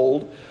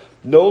household,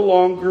 no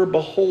longer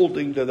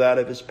beholding to that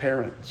of his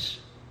parents.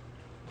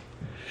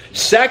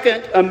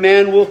 Second, a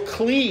man will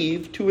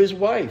cleave to his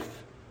wife.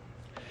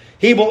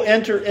 He will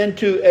enter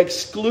into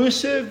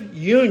exclusive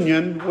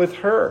union with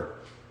her.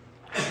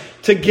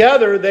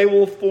 Together, they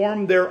will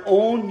form their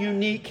own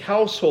unique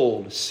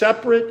household,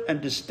 separate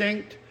and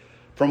distinct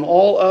from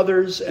all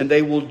others, and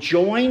they will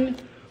join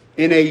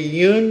in a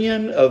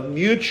union of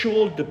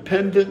mutual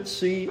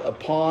dependency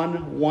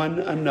upon one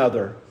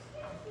another.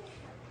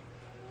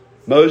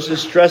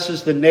 Moses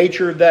stresses the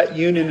nature of that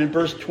union in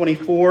verse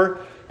 24,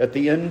 at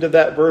the end of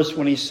that verse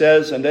when he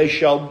says, "And they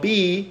shall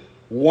be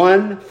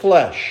one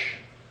flesh."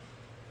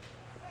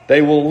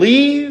 They will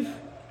leave,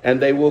 and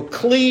they will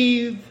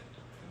cleave,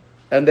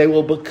 and they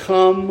will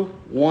become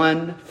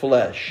one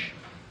flesh.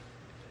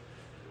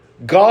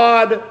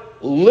 God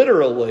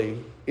literally,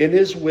 in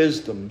his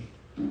wisdom,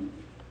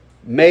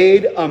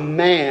 made a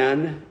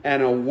man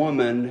and a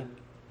woman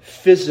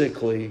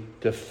physically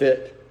to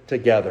fit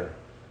together.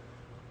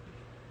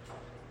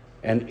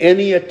 And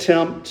any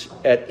attempt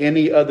at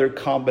any other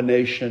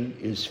combination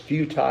is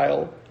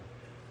futile,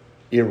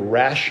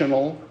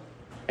 irrational,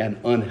 and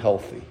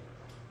unhealthy.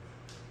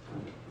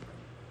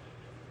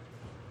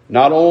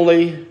 Not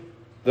only,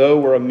 though,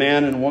 were a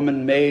man and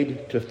woman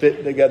made to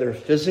fit together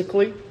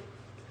physically,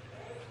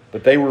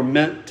 but they were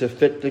meant to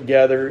fit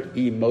together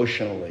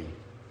emotionally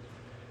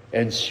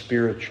and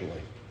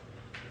spiritually.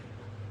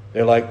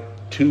 They're like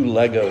two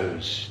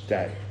Legos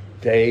that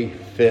they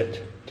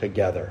fit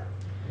together.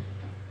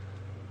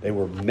 They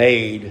were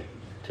made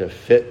to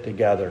fit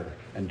together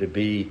and to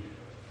be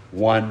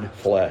one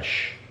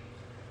flesh.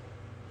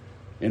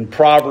 In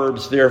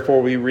Proverbs,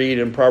 therefore, we read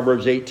in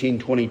Proverbs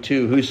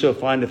 18:22, "Whoso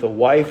findeth a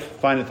wife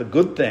findeth a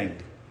good thing,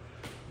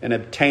 and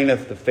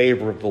obtaineth the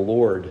favor of the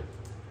Lord."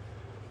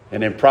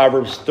 And in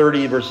Proverbs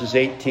 30, verses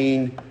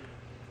 18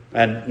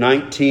 and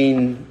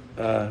 19,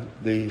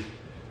 the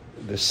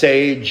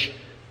sage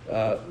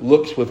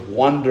looks with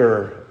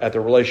wonder at the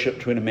relationship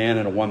between a man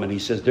and a woman. He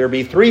says, "There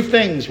be three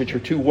things which are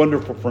too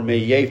wonderful for me,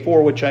 yea,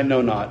 four which I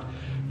know not.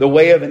 The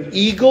way of an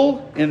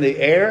eagle in the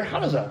air." How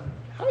does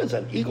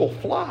an eagle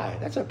fly?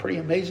 That's a pretty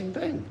amazing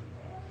thing.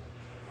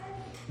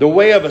 "The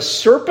way of a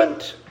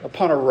serpent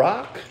upon a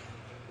rock."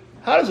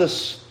 How does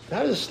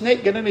a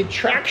snake get any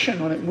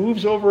traction when it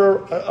moves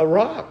over a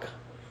rock?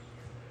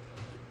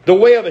 "The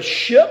way of a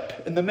ship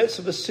in the midst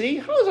of the sea."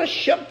 How does a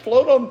ship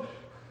float on?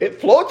 It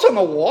floats on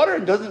the water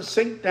and doesn't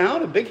sink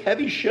down, a big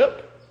heavy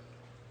ship.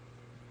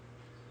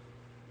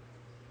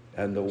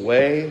 "And the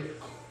way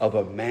of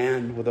a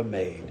man with a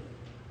maid."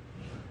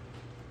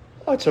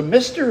 Oh, it's a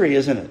mystery,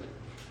 isn't it?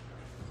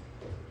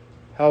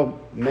 How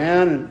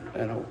man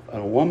and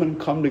a woman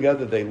come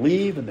together. They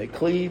leave and they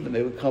cleave and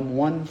they become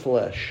one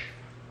flesh.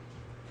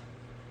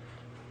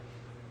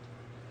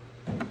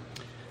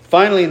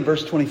 Finally, in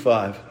verse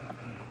 25,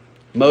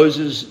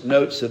 Moses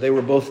notes that they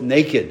were both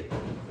naked,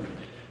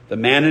 the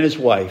man and his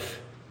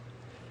wife,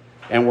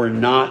 and were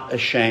not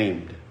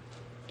ashamed.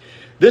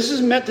 This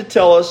is meant to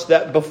tell us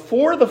that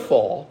before the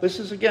fall, this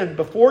is again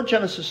before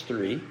Genesis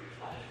 3,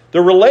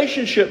 the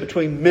relationship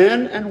between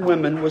men and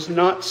women was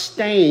not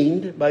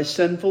stained by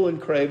sinful and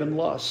craven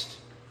lust.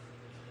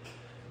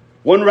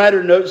 One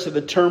writer notes that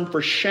the term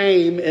for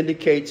shame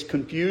indicates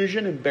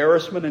confusion,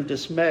 embarrassment, and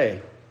dismay.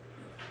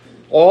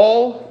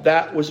 All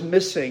that was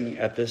missing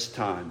at this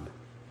time.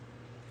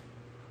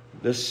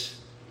 This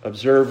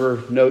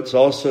observer notes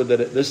also that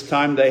at this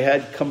time they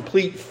had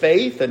complete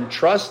faith and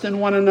trust in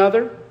one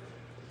another,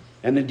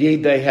 and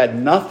indeed they had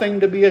nothing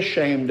to be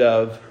ashamed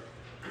of.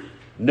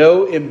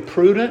 No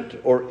imprudent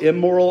or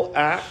immoral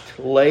act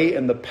lay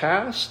in the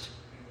past.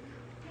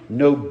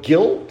 No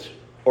guilt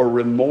or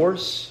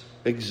remorse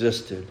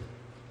existed.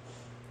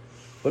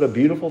 What a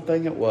beautiful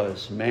thing it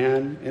was,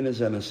 man in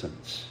his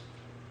innocence.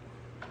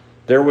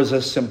 There was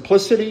a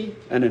simplicity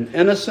and an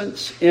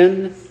innocence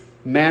in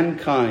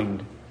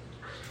mankind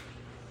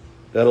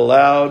that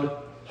allowed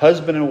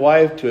husband and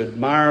wife to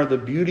admire the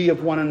beauty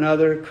of one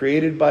another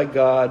created by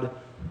God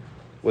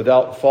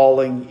without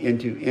falling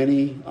into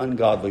any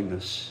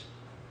ungodliness.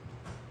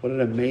 What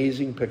an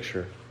amazing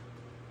picture.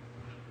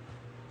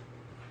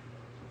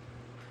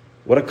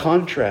 What a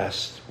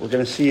contrast. We're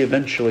going to see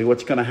eventually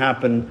what's going to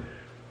happen.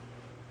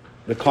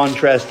 The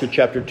contrast to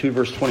chapter 2,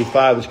 verse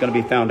 25 is going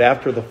to be found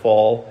after the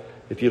fall.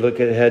 If you look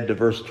ahead to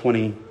verse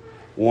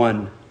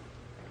 21,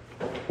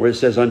 where it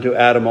says, "Unto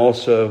Adam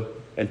also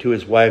and to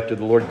his wife did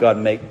the Lord God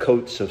make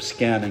coats of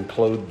skin and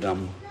clothe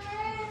them,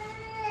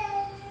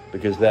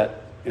 because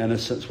that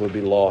innocence would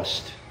be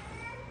lost.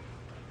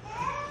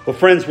 Well,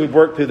 friends, we've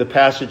worked through the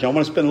passage. I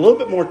want to spend a little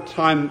bit more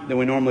time than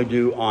we normally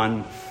do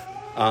on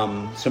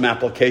some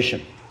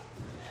application.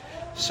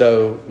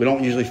 So we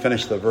don't usually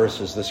finish the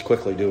verses this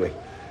quickly, do we?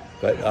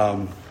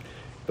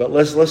 But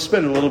let's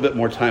spend a little bit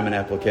more time in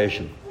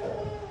application.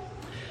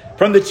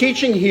 From the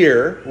teaching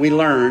here, we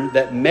learn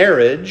that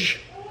marriage,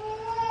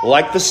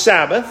 like the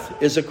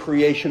Sabbath, is a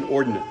creation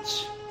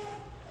ordinance.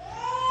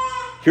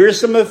 Here are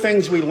some of the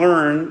things we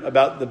learn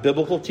about the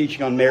biblical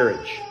teaching on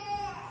marriage.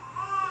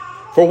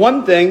 For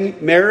one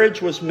thing,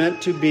 marriage was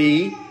meant to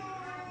be,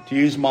 to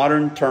use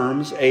modern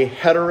terms, a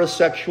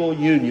heterosexual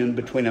union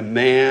between a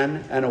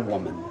man and a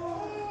woman.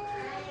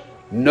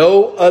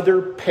 No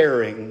other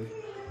pairing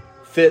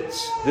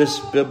fits this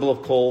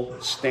biblical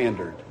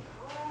standard.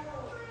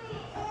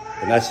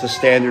 And that's the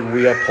standard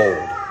we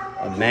uphold,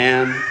 a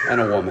man and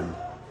a woman.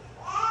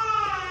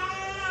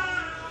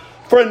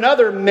 For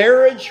another,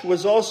 marriage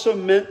was also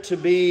meant to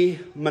be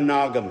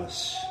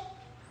monogamous.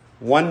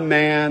 One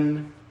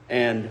man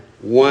and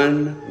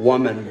one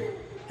woman.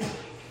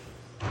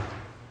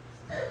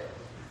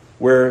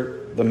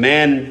 Where the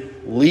man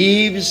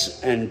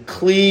leaves and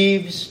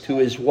cleaves to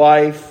his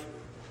wife,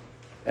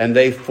 and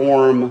they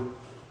form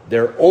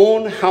their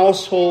own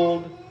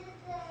household,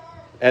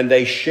 and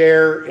they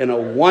share in a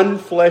one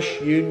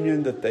flesh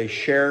union that they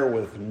share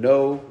with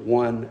no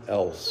one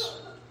else.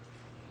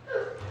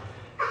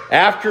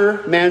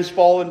 After man's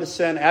fall into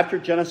sin, after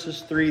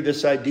Genesis 3,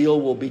 this ideal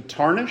will be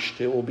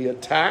tarnished. It will be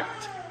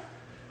attacked.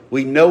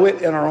 We know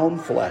it in our own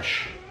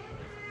flesh.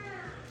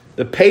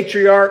 The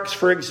patriarchs,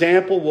 for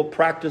example, will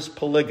practice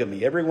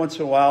polygamy. Every once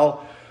in a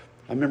while,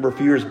 I remember a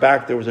few years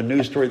back, there was a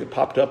news story that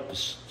popped up.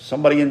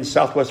 Somebody in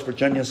Southwest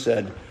Virginia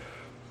said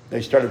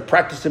they started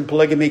practicing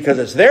polygamy because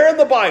it's there in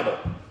the Bible.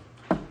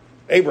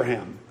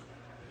 Abraham.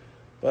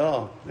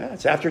 Well,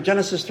 it's after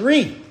Genesis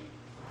 3.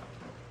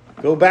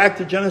 Go back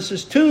to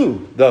Genesis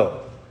 2,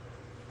 though.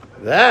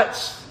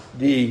 That's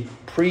the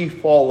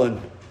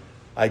pre-fallen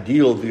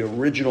ideal, the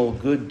original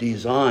good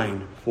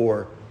design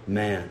for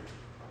man.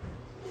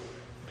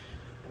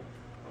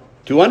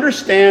 To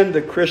understand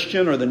the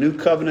Christian or the New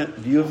Covenant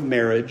view of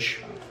marriage,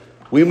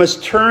 we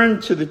must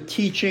turn to the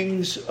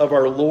teachings of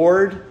our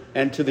Lord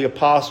and to the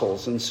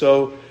apostles. And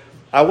so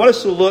I want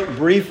us to look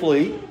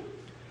briefly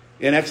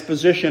in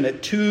exposition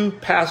at two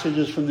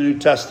passages from the New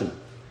Testament.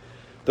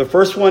 The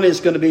first one is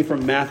going to be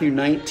from Matthew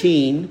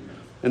 19,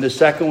 and the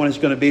second one is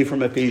going to be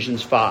from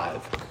Ephesians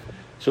 5.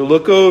 So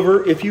look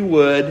over, if you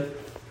would,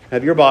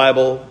 have your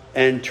Bible,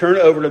 and turn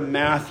over to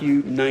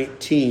Matthew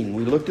 19.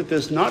 We looked at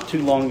this not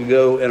too long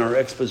ago in our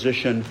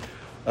exposition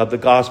of the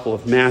Gospel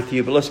of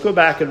Matthew, but let's go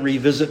back and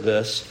revisit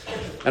this.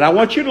 And I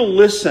want you to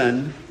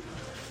listen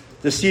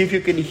to see if you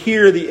can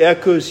hear the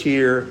echoes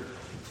here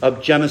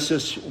of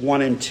Genesis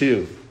 1 and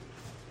 2.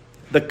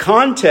 The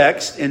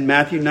context in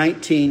Matthew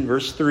 19,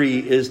 verse 3,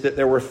 is that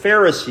there were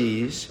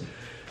Pharisees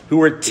who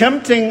were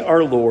tempting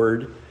our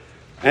Lord,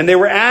 and they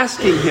were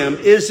asking him,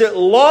 is it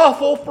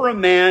lawful for a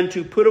man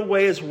to put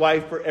away his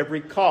wife for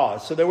every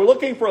cause? So they were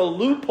looking for a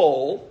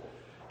loophole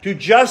to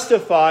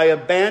justify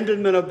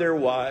abandonment of their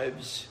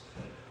wives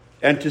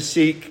and to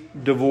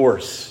seek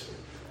divorce.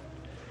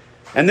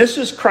 And this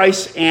is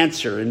Christ's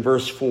answer in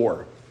verse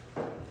 4.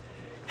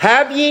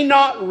 Have ye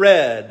not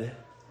read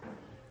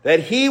that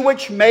he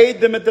which made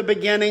them at the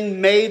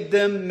beginning made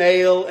them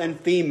male and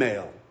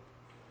female?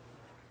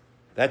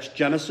 That's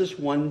Genesis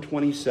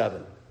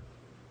 1:27.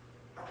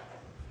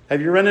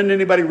 Have you run into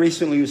anybody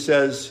recently who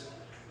says,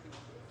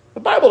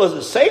 the Bible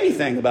doesn't say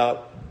anything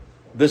about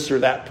this or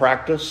that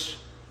practice?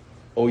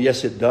 Oh,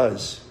 yes, it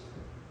does.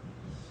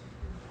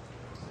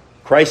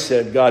 Christ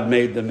said God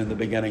made them in the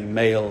beginning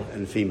male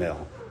and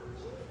female.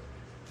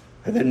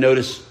 And then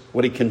notice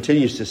what he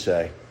continues to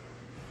say.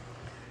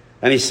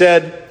 And he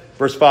said,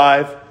 verse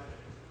 5,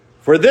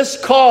 for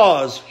this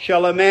cause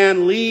shall a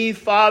man leave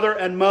father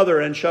and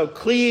mother, and shall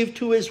cleave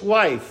to his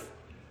wife,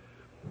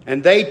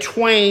 and they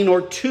twain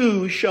or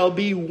two shall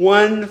be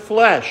one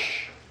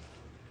flesh.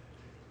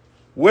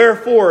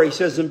 Wherefore, he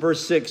says in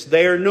verse 6,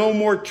 they are no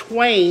more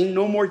twain,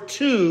 no more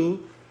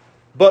two,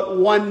 but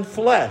one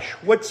flesh.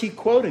 What's he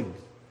quoting?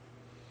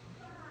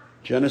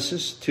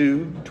 Genesis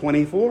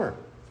 2:24.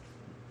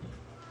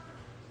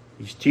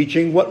 He's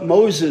teaching what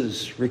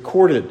Moses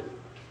recorded.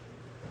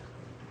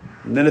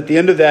 And then at the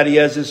end of that, he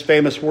has his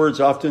famous words,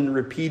 often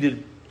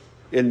repeated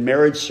in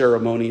marriage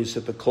ceremonies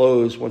at the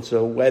close, once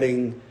a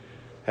wedding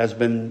has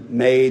been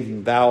made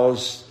and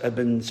vows have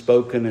been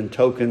spoken and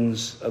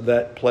tokens of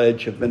that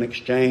pledge have been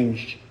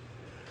exchanged.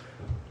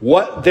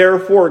 What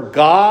therefore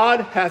God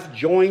hath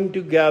joined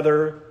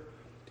together,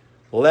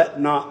 let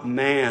not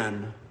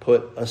man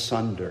put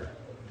asunder.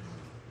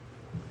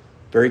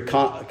 Very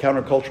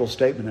countercultural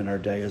statement in our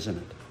day, isn't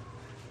it?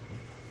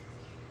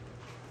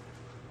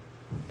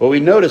 But we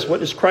notice, what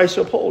does Christ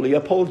uphold? He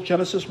upholds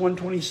Genesis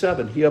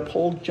 1:27. He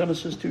upholds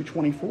Genesis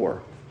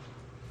 2:24.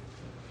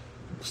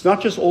 It's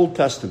not just Old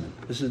Testament.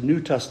 This is New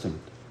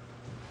Testament.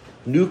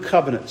 new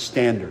covenant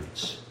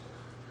standards.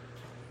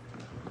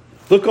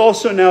 Look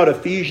also now at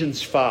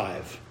Ephesians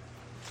 5.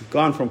 We've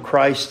gone from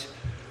Christ,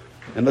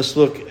 and let's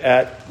look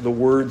at the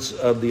words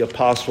of the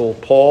Apostle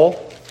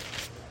Paul.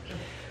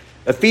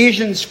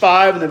 Ephesians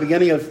 5, in the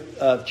beginning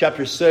of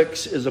chapter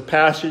 6, is a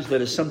passage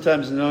that is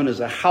sometimes known as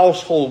a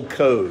household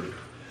code.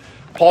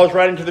 Paul's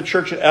writing to the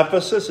church at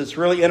Ephesus. It's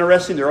really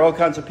interesting. There are all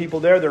kinds of people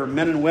there. There are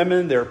men and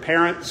women. There are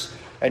parents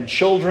and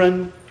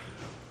children.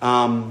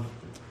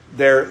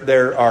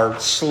 There are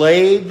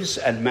slaves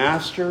and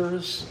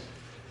masters.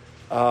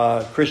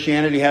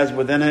 Christianity has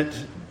within it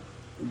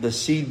the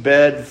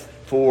seedbed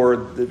for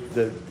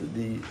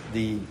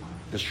the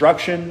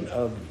destruction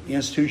of the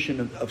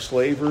institution of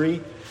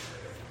slavery.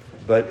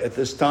 But at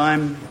this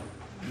time,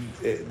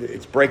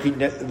 it's breaking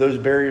those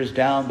barriers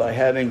down by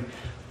having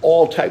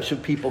all types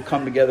of people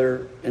come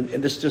together. And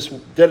this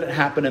just didn't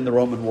happen in the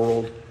Roman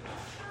world.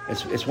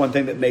 It's one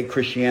thing that made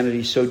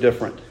Christianity so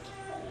different.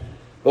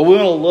 But we're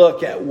going to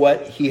look at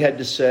what Paul had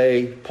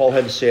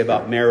to say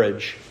about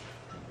marriage.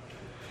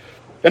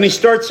 And he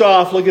starts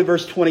off, look at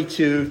verse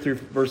 22 through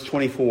verse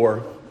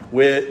 24,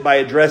 by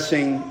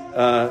addressing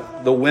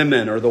the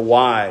women or the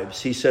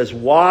wives. He says,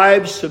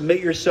 "Wives,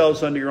 submit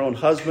yourselves unto your own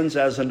husbands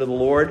as unto the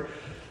Lord.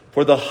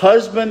 For the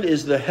husband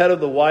is the head of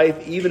the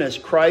wife, even as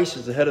Christ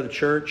is the head of the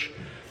church,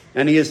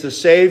 and he is the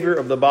Savior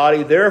of the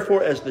body.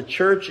 Therefore, as the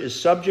church is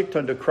subject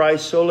unto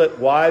Christ, so let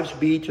wives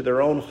be to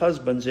their own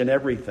husbands in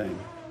everything."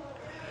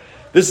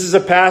 This is a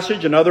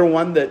passage, another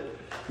one that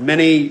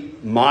many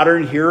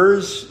modern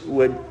hearers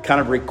would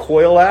kind of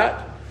recoil at.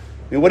 I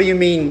mean, what do you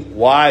mean,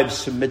 wives,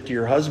 submit to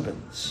your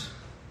husbands?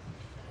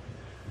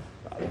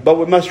 But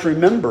we must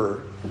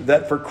remember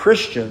that for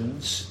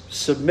Christians,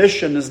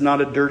 submission is not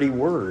a dirty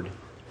word.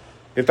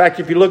 In fact,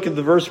 if you look at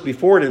the verse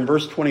before it, in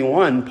verse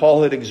 21,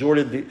 Paul had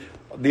exhorted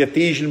the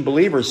Ephesian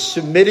believers,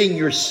 submitting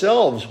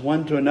yourselves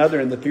one to another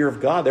in the fear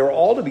of God. They were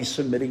all to be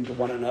submitting to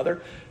one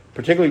another,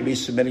 particularly be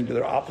submitting to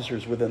their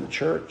officers within the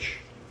church.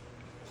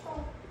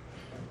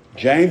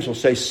 James will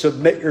say,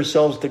 submit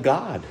yourselves to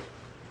God.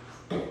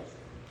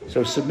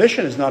 So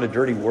submission is not a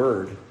dirty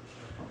word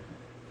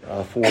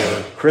for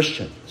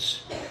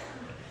Christians.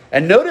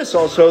 And notice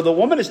also, the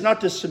woman is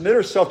not to submit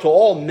herself to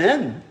all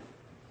men.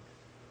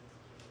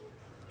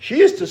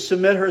 She is to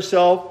submit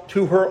herself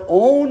to her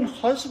own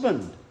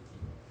husband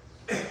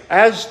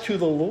as to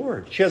the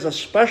Lord. She has a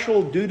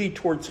special duty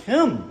towards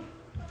him,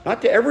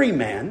 not to every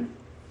man,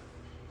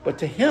 but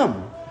to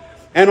him.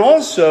 And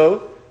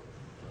also,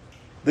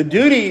 the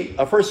duty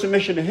of her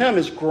submission to him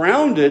is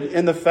grounded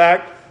in the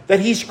fact that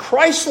he's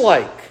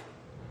Christ-like.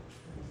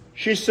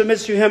 She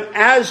submits to him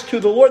as to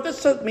the Lord. That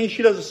doesn't mean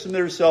she doesn't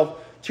submit herself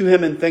to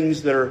him in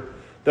things that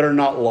are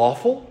not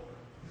lawful,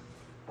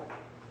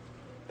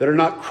 that are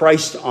not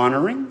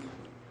Christ-honoring,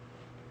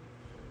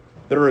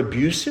 that are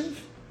abusive.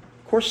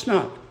 Of course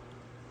not.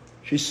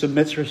 She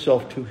submits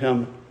herself to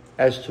him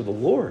as to the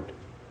Lord.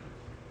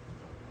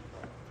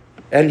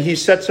 And he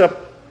sets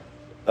up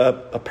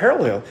a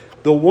parallel.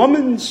 The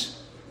woman's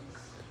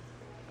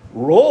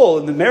role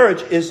in the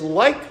marriage is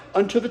like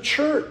unto the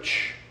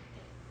church.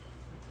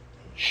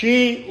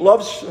 She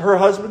loves her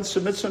husband,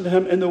 submits unto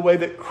him in the way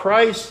that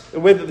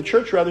the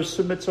church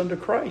submits unto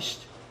Christ.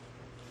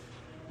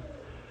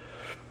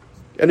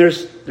 And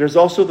there's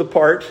also the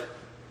part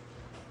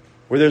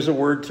where there's a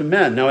word to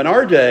men. Now in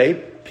our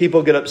day,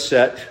 people get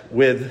upset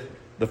with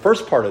the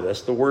first part of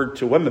this, the word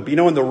to women. But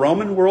in the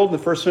Roman world, in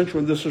the first century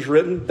when this was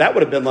written, that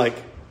would have been like,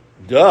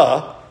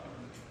 duh.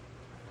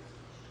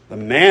 The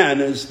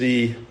man is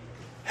the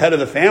head of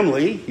the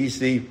family.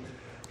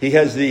 He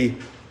has the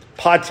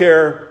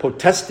pater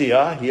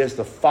potestia. He has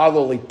the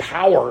fatherly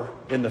power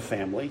in the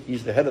family.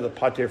 He's the head of the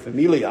pater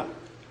familia.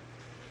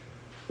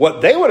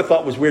 What they would have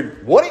thought was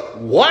weird.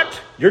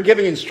 What? You're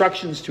giving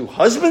instructions to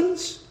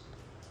husbands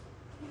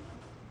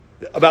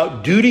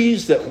about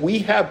duties that we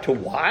have to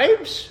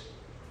wives?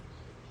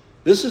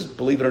 This is,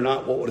 believe it or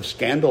not, what would have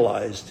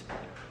scandalized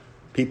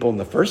people in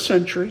the first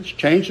century. It's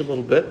changed a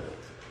little bit.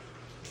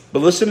 But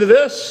listen to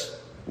this.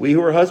 We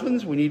who are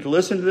husbands, we need to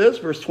listen to this.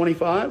 Verse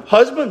 25.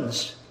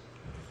 Husbands,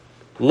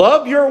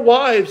 love your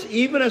wives,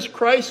 even as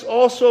Christ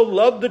also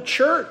loved the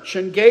church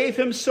and gave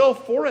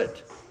himself for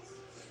it,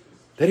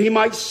 that he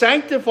might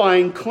sanctify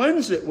and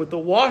cleanse it with the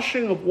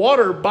washing of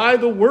water by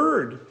the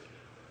word,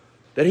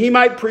 that he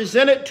might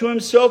present it to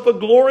himself a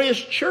glorious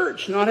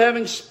church, not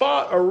having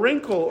spot or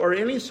wrinkle or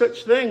any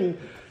such thing,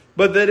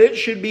 but that it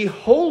should be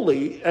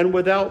holy and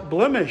without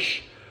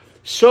blemish.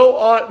 So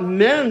ought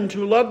men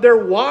to love their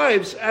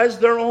wives as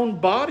their own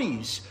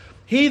bodies.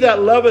 He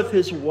that loveth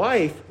his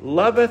wife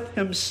loveth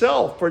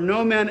himself. For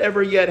no man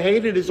ever yet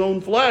hated his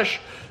own flesh,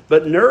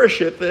 but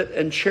nourisheth it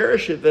and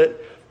cherisheth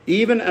it,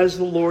 even as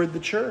the Lord the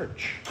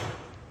church.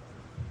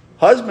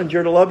 Husbands,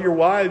 you're to love your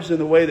wives in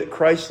the way that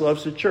Christ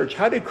loves the church.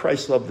 How did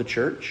Christ love the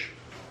church?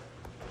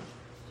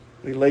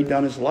 He laid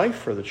down his life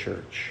for the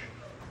church.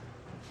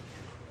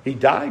 He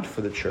died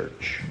for the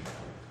church.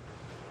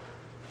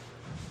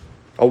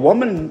 A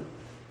woman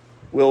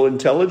will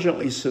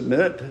intelligently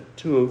submit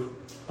to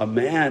a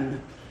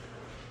man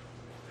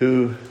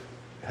who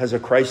has a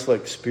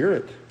Christ-like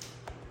spirit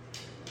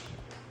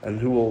and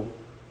who will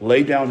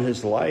lay down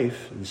his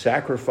life and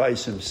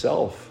sacrifice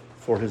himself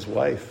for his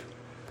wife.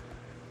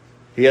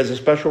 He has a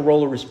special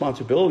role of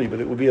responsibility, but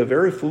it would be a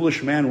very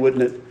foolish man,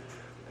 wouldn't it,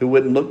 who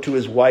wouldn't look to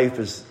his wife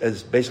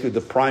as basically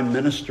the prime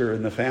minister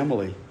in the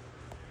family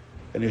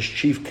and his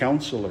chief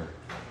counselor.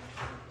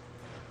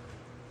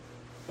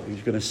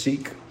 He's going to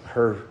seek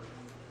her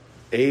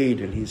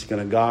aid, and he's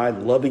going to guide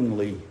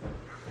lovingly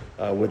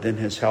within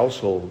his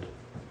household.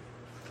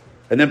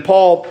 And then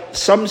Paul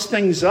sums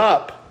things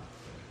up,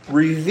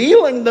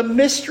 revealing the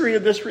mystery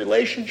of this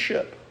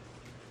relationship.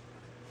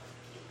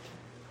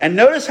 And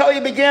notice how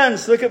he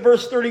begins. Look at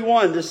verse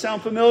 31. Does this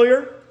sound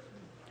familiar?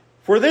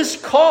 For this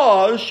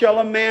cause shall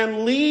a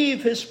man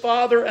leave his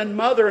father and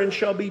mother, and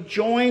shall be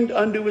joined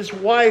unto his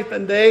wife,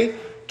 and they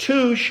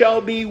two shall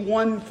be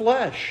one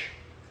flesh.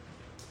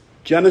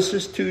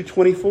 Genesis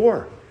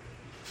 2:24.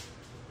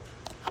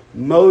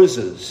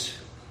 Moses,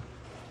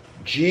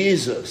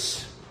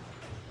 Jesus,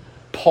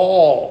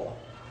 Paul,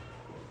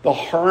 the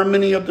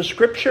harmony of the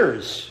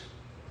scriptures.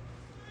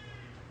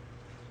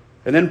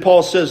 And then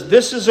Paul says,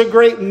 this is a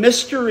great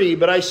mystery,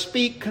 but I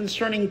speak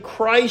concerning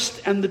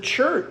Christ and the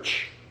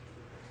church.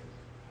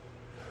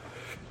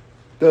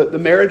 The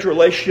marriage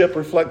relationship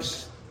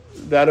reflects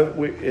that.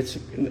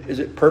 Is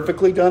it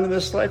perfectly done in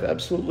this life?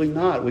 Absolutely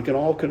not. We can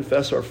all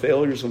confess our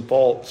failures and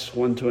faults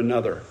one to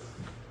another.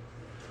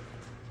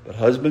 But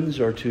husbands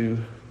are to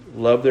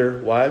love their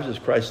wives as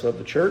Christ loved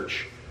the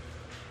church.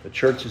 The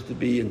church is to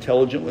be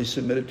intelligently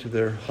submitted to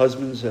their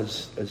husbands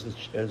as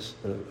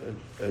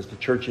the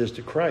church is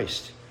to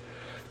Christ.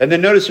 And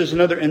then notice there's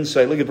another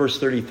insight. Look at verse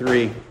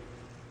 33.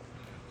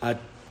 I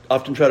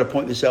often try to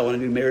point this out when I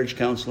do marriage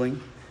counseling,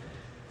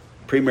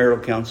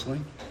 premarital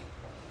counseling.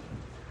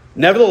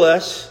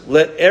 Nevertheless,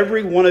 let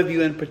every one of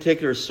you in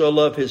particular so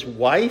love his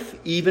wife,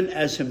 even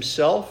as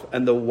himself,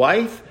 and the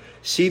wife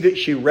see that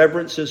she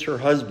reverences her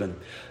husband.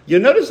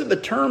 You'll notice that the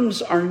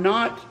terms are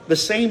not the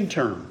same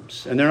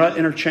terms, and they're not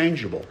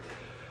interchangeable.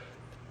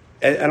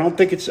 I don't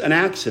think it's an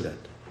accident.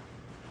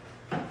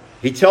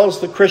 He tells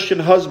the Christian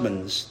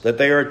husbands that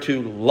they are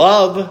to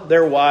love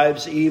their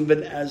wives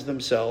even as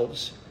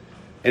themselves.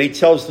 And he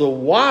tells the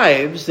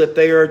wives that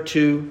they are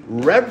to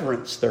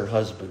reverence their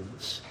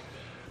husbands.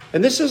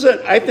 And this is,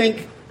 I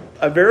think,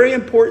 a very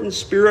important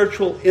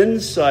spiritual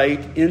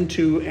insight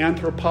into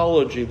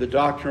anthropology, the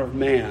doctrine of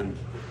man.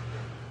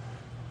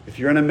 If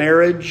you're in a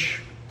marriage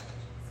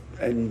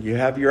and you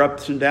have your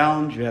ups and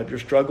downs, you have your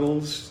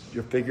struggles,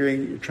 you're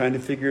trying to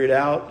figure it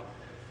out,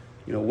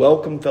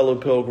 welcome, fellow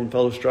pilgrim,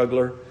 fellow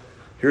struggler.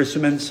 Here's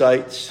some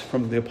insights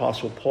from the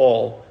Apostle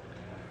Paul.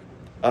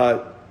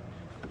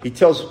 He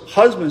tells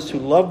husbands to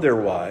love their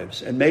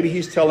wives, and maybe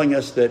he's telling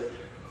us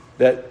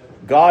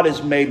that God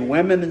has made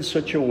women in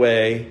such a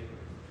way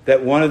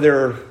that one of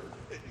their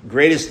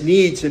greatest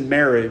needs in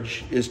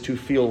marriage is to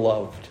feel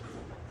loved,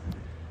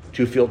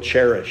 to feel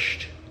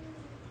cherished.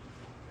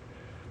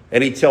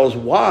 And he tells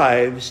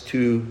wives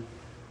to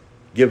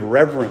give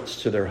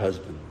reverence to their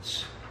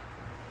husbands.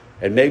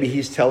 And maybe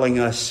he's telling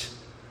us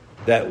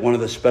that one of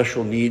the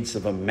special needs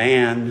of a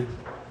man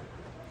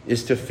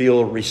is to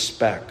feel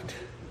respect.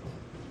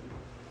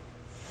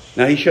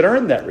 Now, he should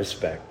earn that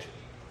respect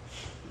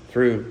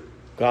through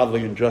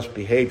godly and just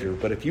behavior.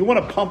 But if you want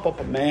to pump up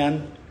a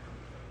man,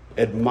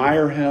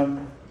 admire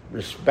him,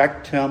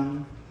 respect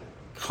him,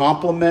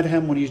 compliment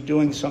him when he's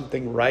doing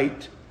something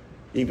right,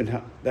 even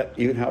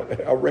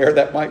how rare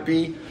that might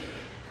be,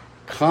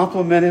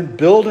 compliment him,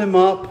 build him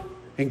up,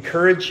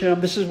 encourage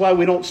him. This is why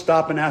we don't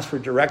stop and ask for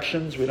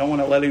directions. We don't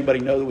want to let anybody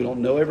know that we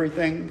don't know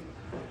everything.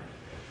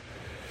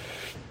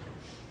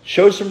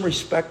 Show some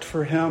respect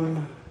for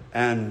him,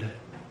 and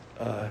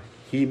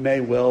he may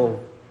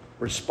well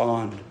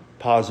respond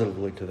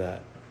positively to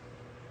that.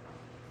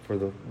 For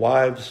the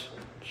wives,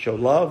 show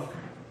love,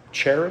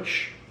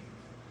 cherish,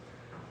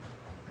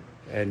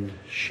 and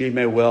she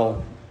may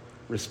well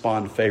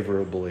respond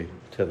favorably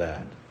to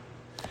that.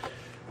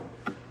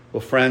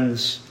 Well,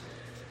 friends,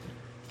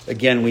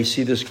 again, we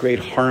see this great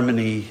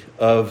harmony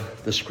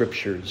of the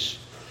scriptures.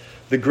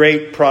 The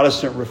great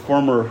Protestant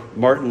reformer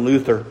Martin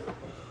Luther,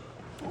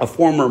 a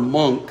former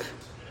monk,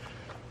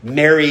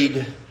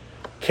 married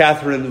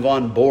Catherine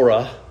von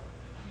Bora,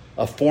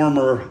 a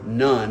former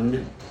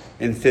nun,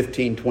 in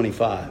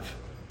 1525.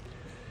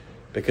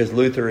 Because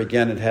Luther,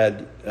 again,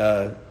 had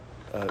a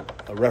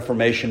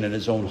reformation in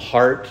his own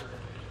heart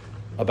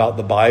about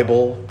the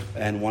Bible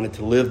and wanted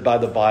to live by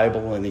the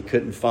Bible, and he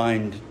couldn't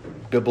find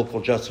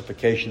biblical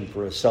justification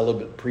for a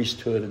celibate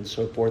priesthood and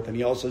so forth. And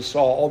he also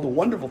saw all the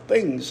wonderful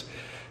things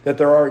that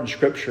there are in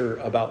Scripture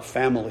about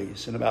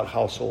families and about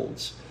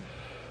households.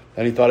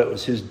 And he thought it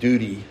was his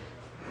duty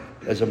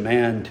as a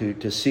man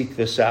to seek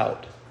this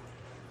out.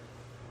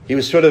 He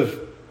was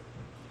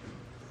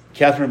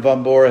Catherine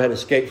von Bora had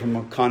escaped from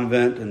a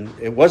convent, and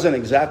it wasn't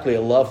exactly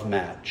a love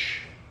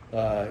match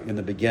in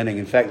the beginning.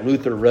 In fact,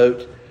 Luther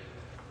wrote,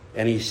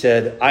 and he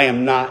said, "I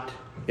am not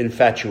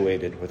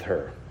infatuated with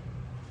her,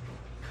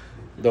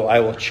 though I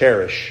will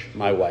cherish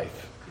my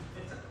wife.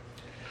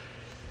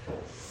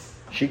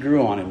 She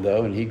grew on him,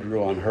 though, and he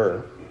grew on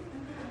her.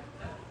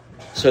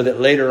 So that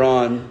later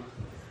on,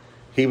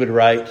 he would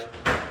write,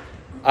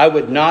 I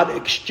would not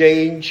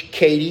exchange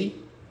Katie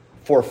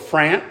for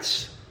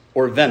France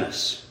or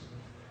Venice,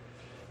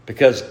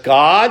 because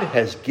God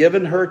has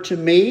given her to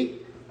me,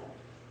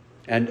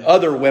 and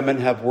other women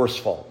have worse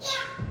faults.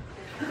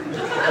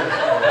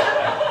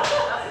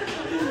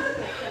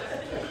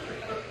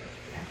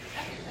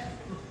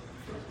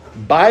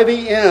 By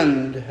the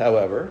end,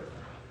 however,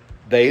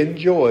 they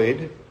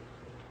enjoyed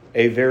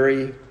a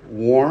very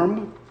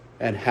warm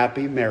and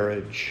happy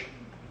marriage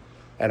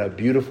and a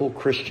beautiful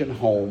Christian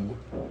home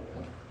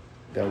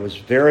that was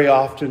very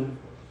often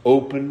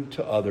open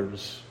to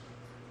others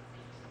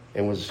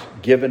and was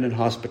given in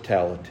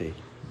hospitality.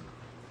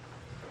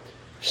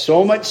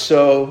 So much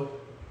so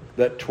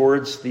that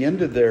towards the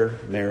end of their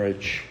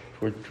marriage,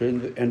 towards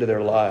the end of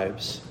their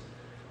lives,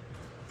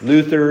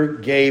 Luther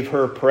gave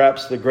her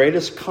perhaps the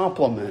greatest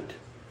compliment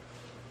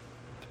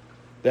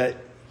that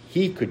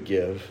he could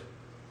give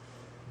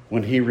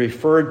when he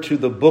referred to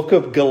the book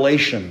of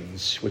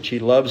Galatians, which he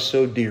loves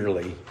so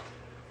dearly,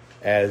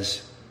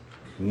 as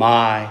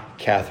my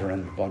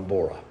Catherine von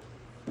Bora.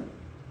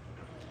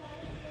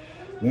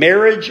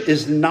 Marriage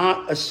is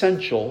not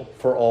essential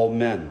for all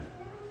men.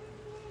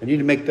 I need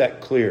to make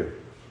that clear.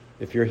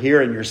 If you're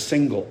here and you're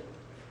single,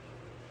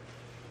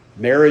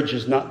 marriage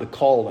is not the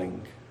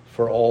calling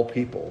for all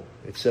people.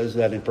 It says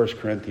that in 1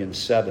 Corinthians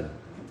 7.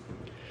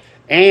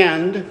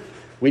 And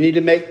we need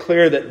to make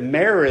clear that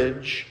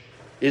marriage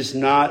is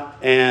not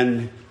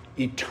an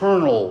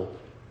eternal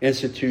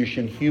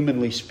institution,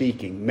 humanly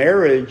speaking.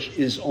 Marriage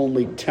is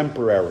only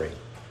temporary.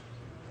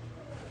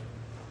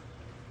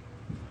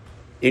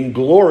 In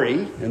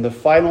glory, in the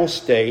final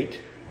state,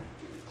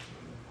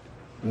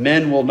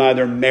 men will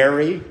neither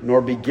marry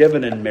nor be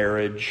given in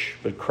marriage,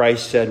 but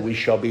Christ said we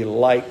shall be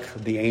like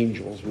the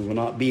angels. We will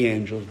not be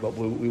angels, but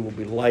we will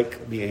be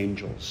like the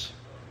angels.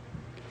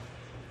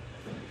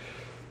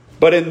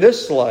 But in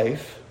this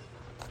life,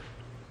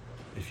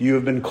 if you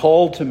have been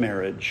called to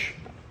marriage,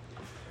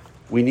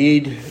 we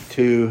need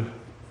to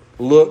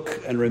look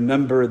and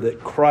remember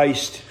that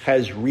Christ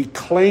has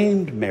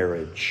reclaimed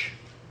marriage.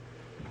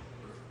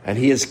 And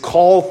he has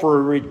called for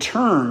a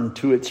return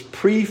to its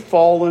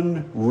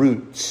pre-fallen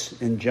roots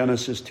in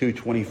Genesis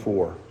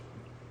 2:24.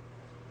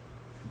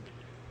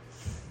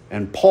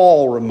 And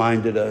Paul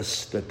reminded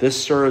us that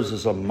this serves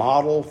as a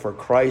model for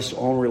Christ's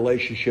own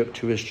relationship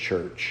to his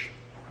church.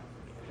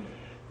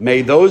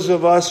 May those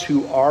of us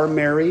who are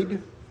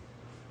married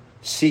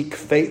seek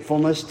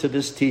faithfulness to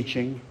this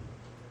teaching,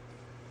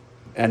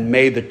 and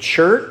may the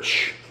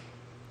church,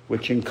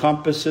 which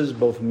encompasses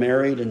both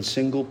married and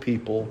single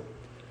people,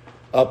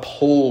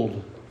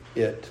 uphold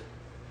it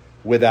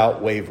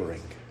without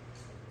wavering.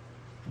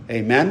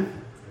 Amen?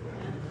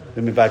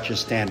 Let me invite you to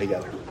stand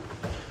together.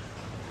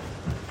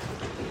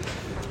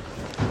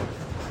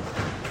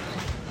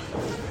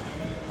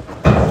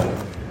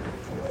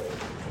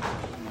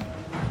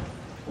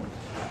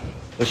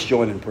 Let's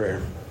join in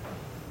prayer.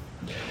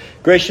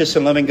 Gracious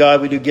and loving God,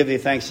 we do give thee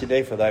thanks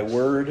today for thy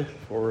word,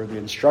 for the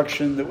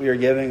instruction that we are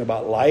giving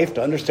about life,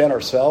 to understand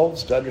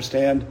ourselves, to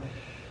understand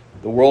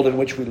the world in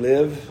which we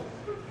live,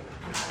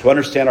 to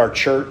understand our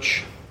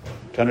church,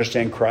 to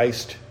understand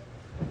Christ,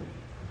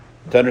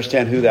 to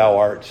understand who thou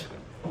art.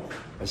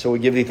 And so we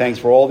give thee thanks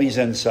for all these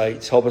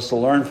insights. Help us to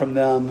learn from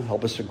them.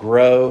 Help us to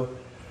grow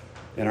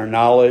in our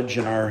knowledge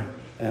and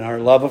our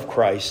love of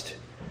Christ.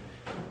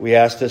 We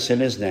ask this in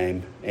his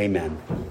name. Amen.